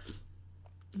mean,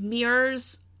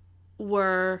 mirrors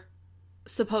were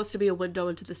supposed to be a window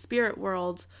into the spirit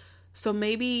world, so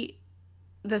maybe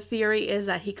the theory is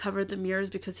that he covered the mirrors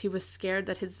because he was scared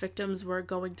that his victims were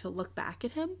going to look back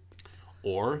at him.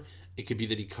 Or it could be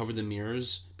that he covered the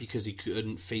mirrors because he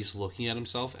couldn't face looking at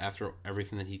himself after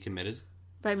everything that he committed.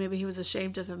 Right, maybe he was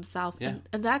ashamed of himself. Yeah.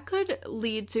 And that could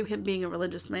lead to him being a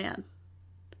religious man.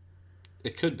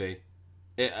 It could be.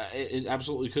 It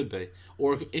absolutely could be.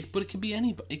 But it could be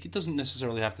anybody. It doesn't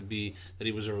necessarily have to be that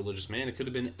he was a religious man. It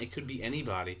could be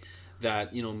anybody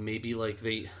that, maybe like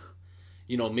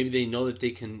maybe they know that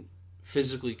they can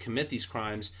physically commit these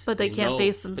crimes, but they can't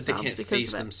face themselves. But they can't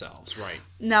face themselves, right?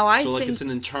 Now I think it's an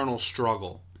internal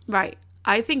struggle, right?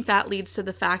 I think that leads to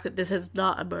the fact that this is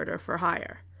not a murder for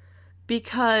hire,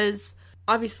 because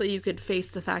obviously you could face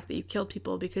the fact that you killed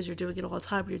people because you're doing it all the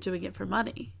time. You're doing it for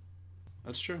money.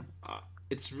 That's true.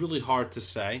 It's really hard to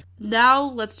say. Now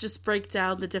let's just break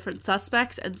down the different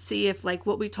suspects and see if, like,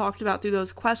 what we talked about through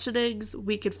those questionings,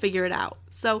 we could figure it out.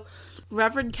 So,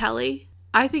 Reverend Kelly,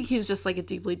 I think he's just like a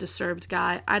deeply disturbed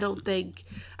guy. I think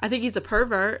he's a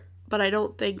pervert, but I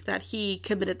don't think that he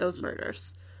committed those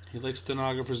murders. He likes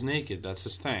stenographers naked. That's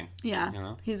his thing.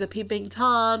 Yeah. He's a peeping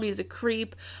Tom. He's a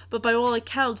creep. But by all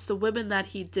accounts, the women that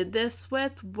he did this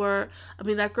with were...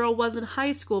 that girl was in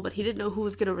high school, but he didn't know who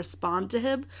was going to respond to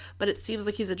him. But it seems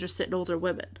like he's interested in older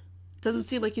women. Doesn't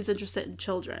seem like he's interested in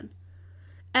children.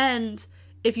 And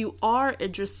if you are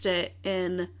interested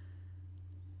in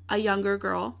a younger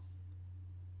girl,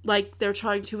 like they're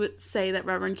trying to say that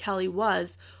Reverend Kelly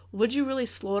was, would you really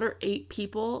slaughter 8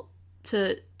 people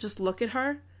to just look at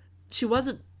her? She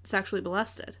wasn't sexually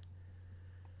molested.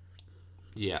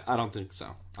 Yeah, I don't think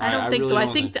so. I don't think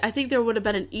really so. I think there would have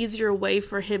been an easier way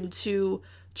for him to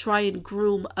try and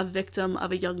groom a victim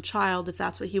of a young child, if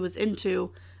that's what he was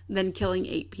into, than killing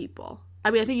 8 people.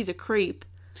 I think he's a creep.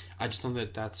 I just know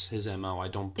that that's his MO. I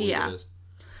don't believe it is.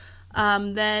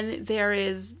 Then there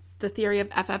is the theory of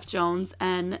F.F. Jones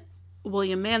and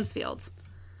William Mansfield.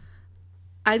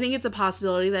 I think it's a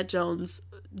possibility that Jones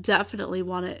definitely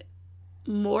wanted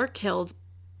more killed.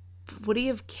 Would he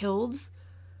have killed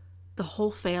the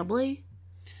whole family?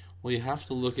 Well, you have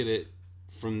to look at it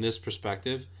from this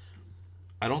perspective.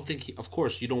 I don't think of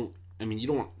course you don't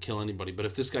kill anybody, but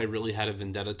if this guy really had a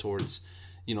vendetta towards,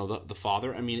 the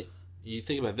father, you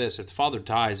think about this, if the father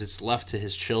dies, it's left to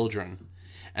his children.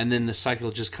 And then the cycle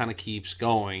just kind of keeps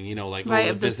going,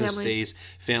 the business stays,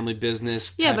 family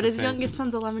business. Yeah, but his youngest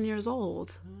son's 11 years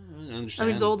old. I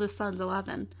understand. His oldest son's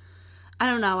 11. I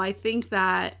don't know. I think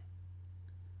that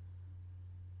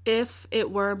if it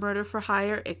were a murder for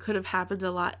hire, it could have happened a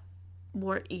lot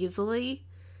more easily.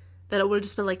 That it would have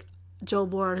just been like Joe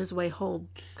Moore on his way home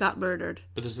got murdered.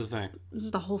 But this is the thing.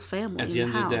 The whole family. At the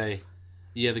end of the day,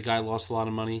 Yeah, the guy lost a lot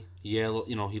of money. Yeah,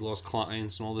 he lost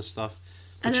clients and all this stuff.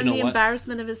 But And then you know the what?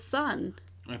 embarrassment of his son.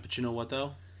 Right, but you know what,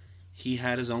 though? He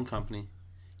had his own company.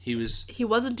 He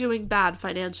wasn't doing bad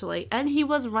financially. And he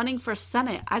was running for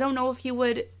Senate. I don't know if he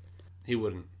would... He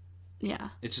wouldn't. Yeah.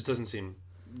 It just doesn't seem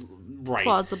right.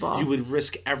 Plausible. You would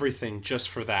risk everything just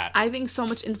for that. I think so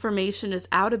much information is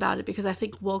out about it because I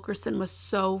think Wilkerson was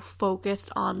so focused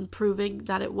on proving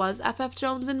that it was F.F.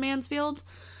 Jones in Mansfield.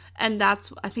 And I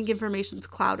think information's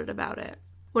clouded about it.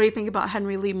 What do you think about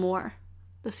Henry Lee Moore,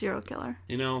 the serial killer?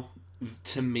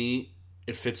 To me,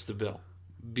 it fits the bill.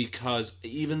 Because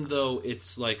even though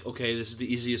it's like, okay, this is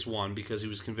the easiest one because he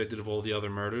was convicted of all the other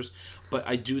murders, but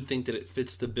I do think that it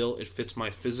fits the bill. It fits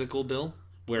my physical bill,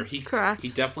 where he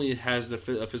definitely has the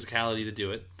physicality to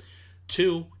do it.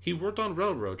 2, he worked on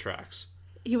railroad tracks.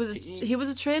 He was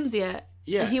a transient.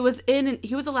 Yeah. He was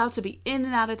allowed to be in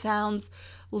and out of towns,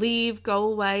 leave, go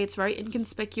away. It's very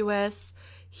inconspicuous.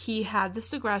 He had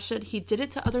this aggression. He did it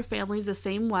to other families the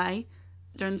same way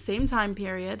during the same time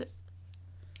period.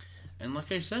 And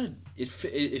like I said, it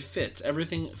fits.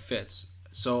 Everything fits.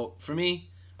 So for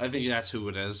me, I think that's who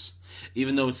it is.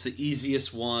 Even though it's the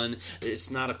easiest one,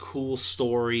 it's not a cool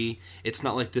story. It's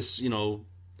not like this,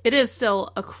 It is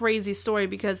still a crazy story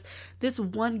because this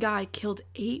one guy killed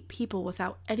 8 people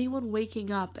without anyone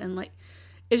waking up, and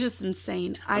it's just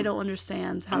insane. I don't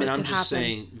understand how it could happen. I'm just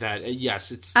saying that,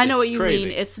 yes, it's I know what it's you crazy.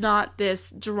 mean. It's not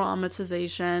this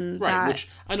dramatization. Right, which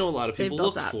I know a lot of people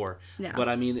look for. Yeah.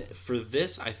 But for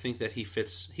this, I think that he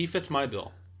fits my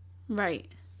bill. Right.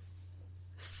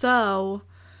 So,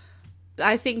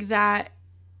 I think the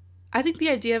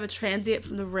idea of a transient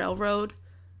from the railroad,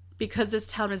 because this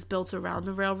town is built around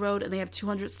the railroad and they have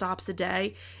 200 stops a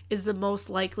day, is the most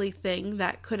likely thing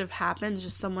that could have happened,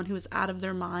 just someone who was out of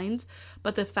their mind.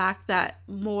 But the fact that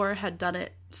Moore had done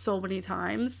it so many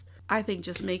times, I think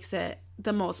just makes it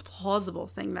the most plausible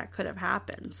thing that could have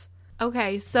happened.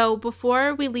 Okay, so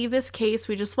before we leave this case,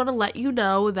 we just want to let you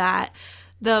know that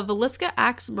the Villisca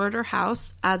Axe Murder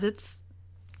House, as it's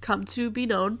come to be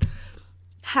known,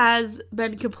 has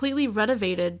been completely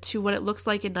renovated to what it looks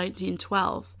like in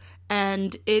 1912.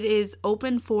 And it is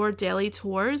open for daily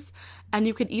tours, and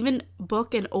you can even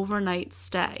book an overnight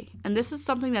stay. And this is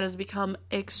something that has become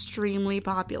extremely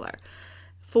popular.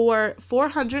 For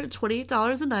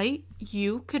 $428 a night,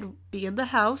 you could be in the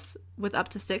house with up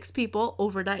to 6 people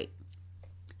overnight.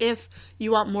 If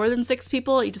you want more than 6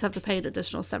 people, you just have to pay an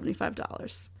additional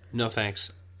 $75. No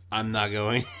thanks. I'm not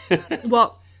going.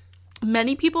 Well,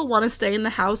 many people want to stay in the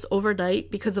house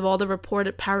overnight because of all the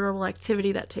reported paranormal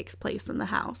activity that takes place in the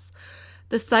house.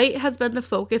 The site has been the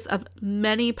focus of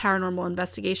many paranormal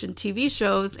investigation TV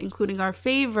shows, including our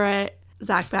favorite,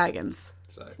 Zach Baggins.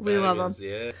 We love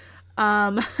him.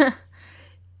 Yeah.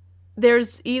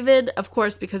 There's even, of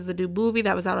course, because of the new movie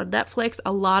that was out on Netflix,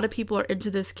 a lot of people are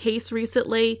into this case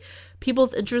recently.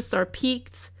 People's interests are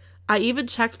piqued. I even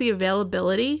checked the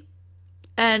availability,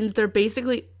 and they're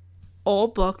basically all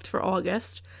booked for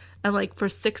August, and for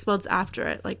 6 months after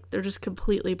it, they're just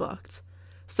completely booked.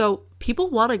 So people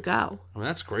want to go. Well,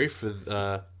 that's great for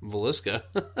Villisca.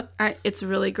 It's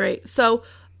really great. So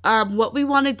what we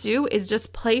want to do is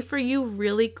just play for you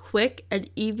really quick an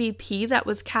EVP that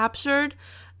was captured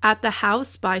at the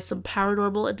house by some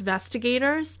paranormal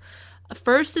investigators.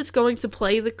 First, it's going to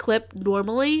play the clip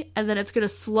normally, and then it's going to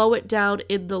slow it down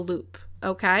in the loop.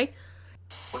 Okay?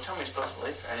 What time are we supposed to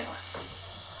leave anyway?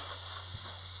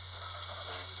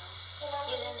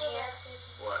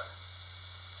 What?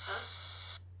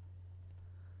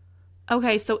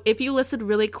 Okay, so if you listen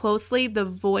really closely, the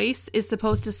voice is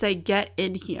supposed to say, "Get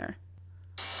in here."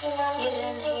 Get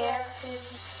in here. Get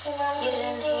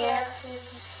in here.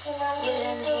 Get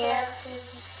in here.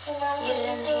 Get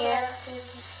in here.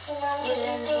 Get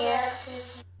in here.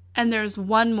 And there's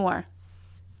one more.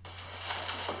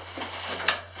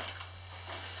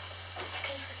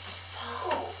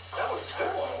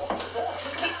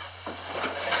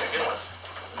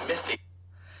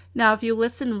 Now, if you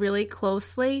listen really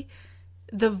closely,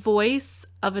 the voice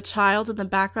of a child in the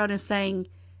background is saying,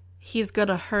 "He's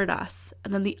gonna hurt us."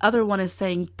 And then the other one is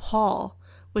saying Paul,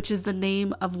 which is the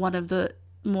name of one of the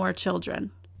Moore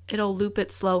children. It'll loop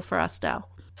it slow for us now.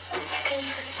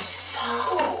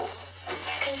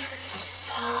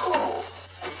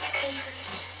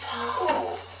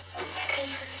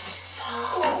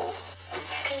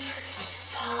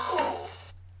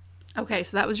 Okay,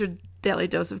 so that was your daily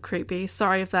dose of creepy.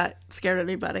 Sorry if that scared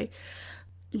anybody.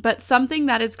 But something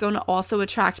that is going to also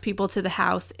attract people to the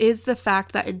house is the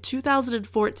fact that in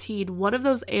 2014, one of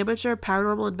those amateur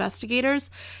paranormal investigators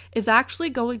is actually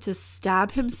going to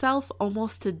stab himself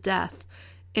almost to death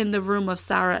in the room of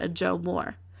Sarah and Joe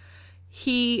Moore.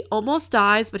 He almost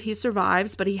dies, but he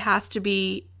survives, but he has to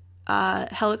be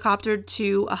helicoptered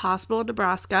to a hospital in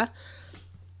Nebraska.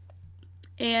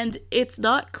 And it's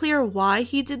not clear why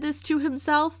he did this to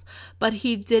himself, but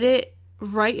he did it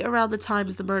right around the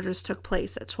times the murders took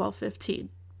place at 12:15.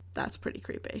 That's pretty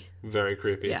creepy. Very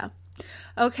creepy. Yeah.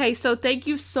 Okay, so thank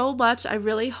you so much. I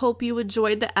really hope you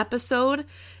enjoyed the episode.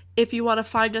 If you want to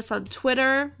find us on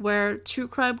Twitter, we're True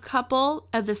Crime Couple,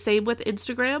 and the same with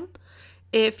Instagram.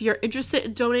 If you're interested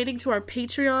in donating to our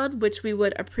Patreon, which we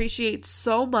would appreciate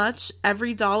so much,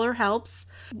 every dollar helps.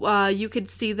 You can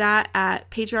see that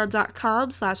at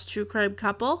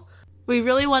patreon.com/truecrimecouple. We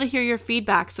really want to hear your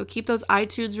feedback, so keep those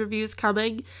iTunes reviews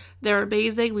coming. They're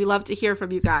amazing. We love to hear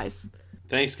from you guys.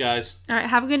 Thanks, guys. All right,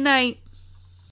 have a good night.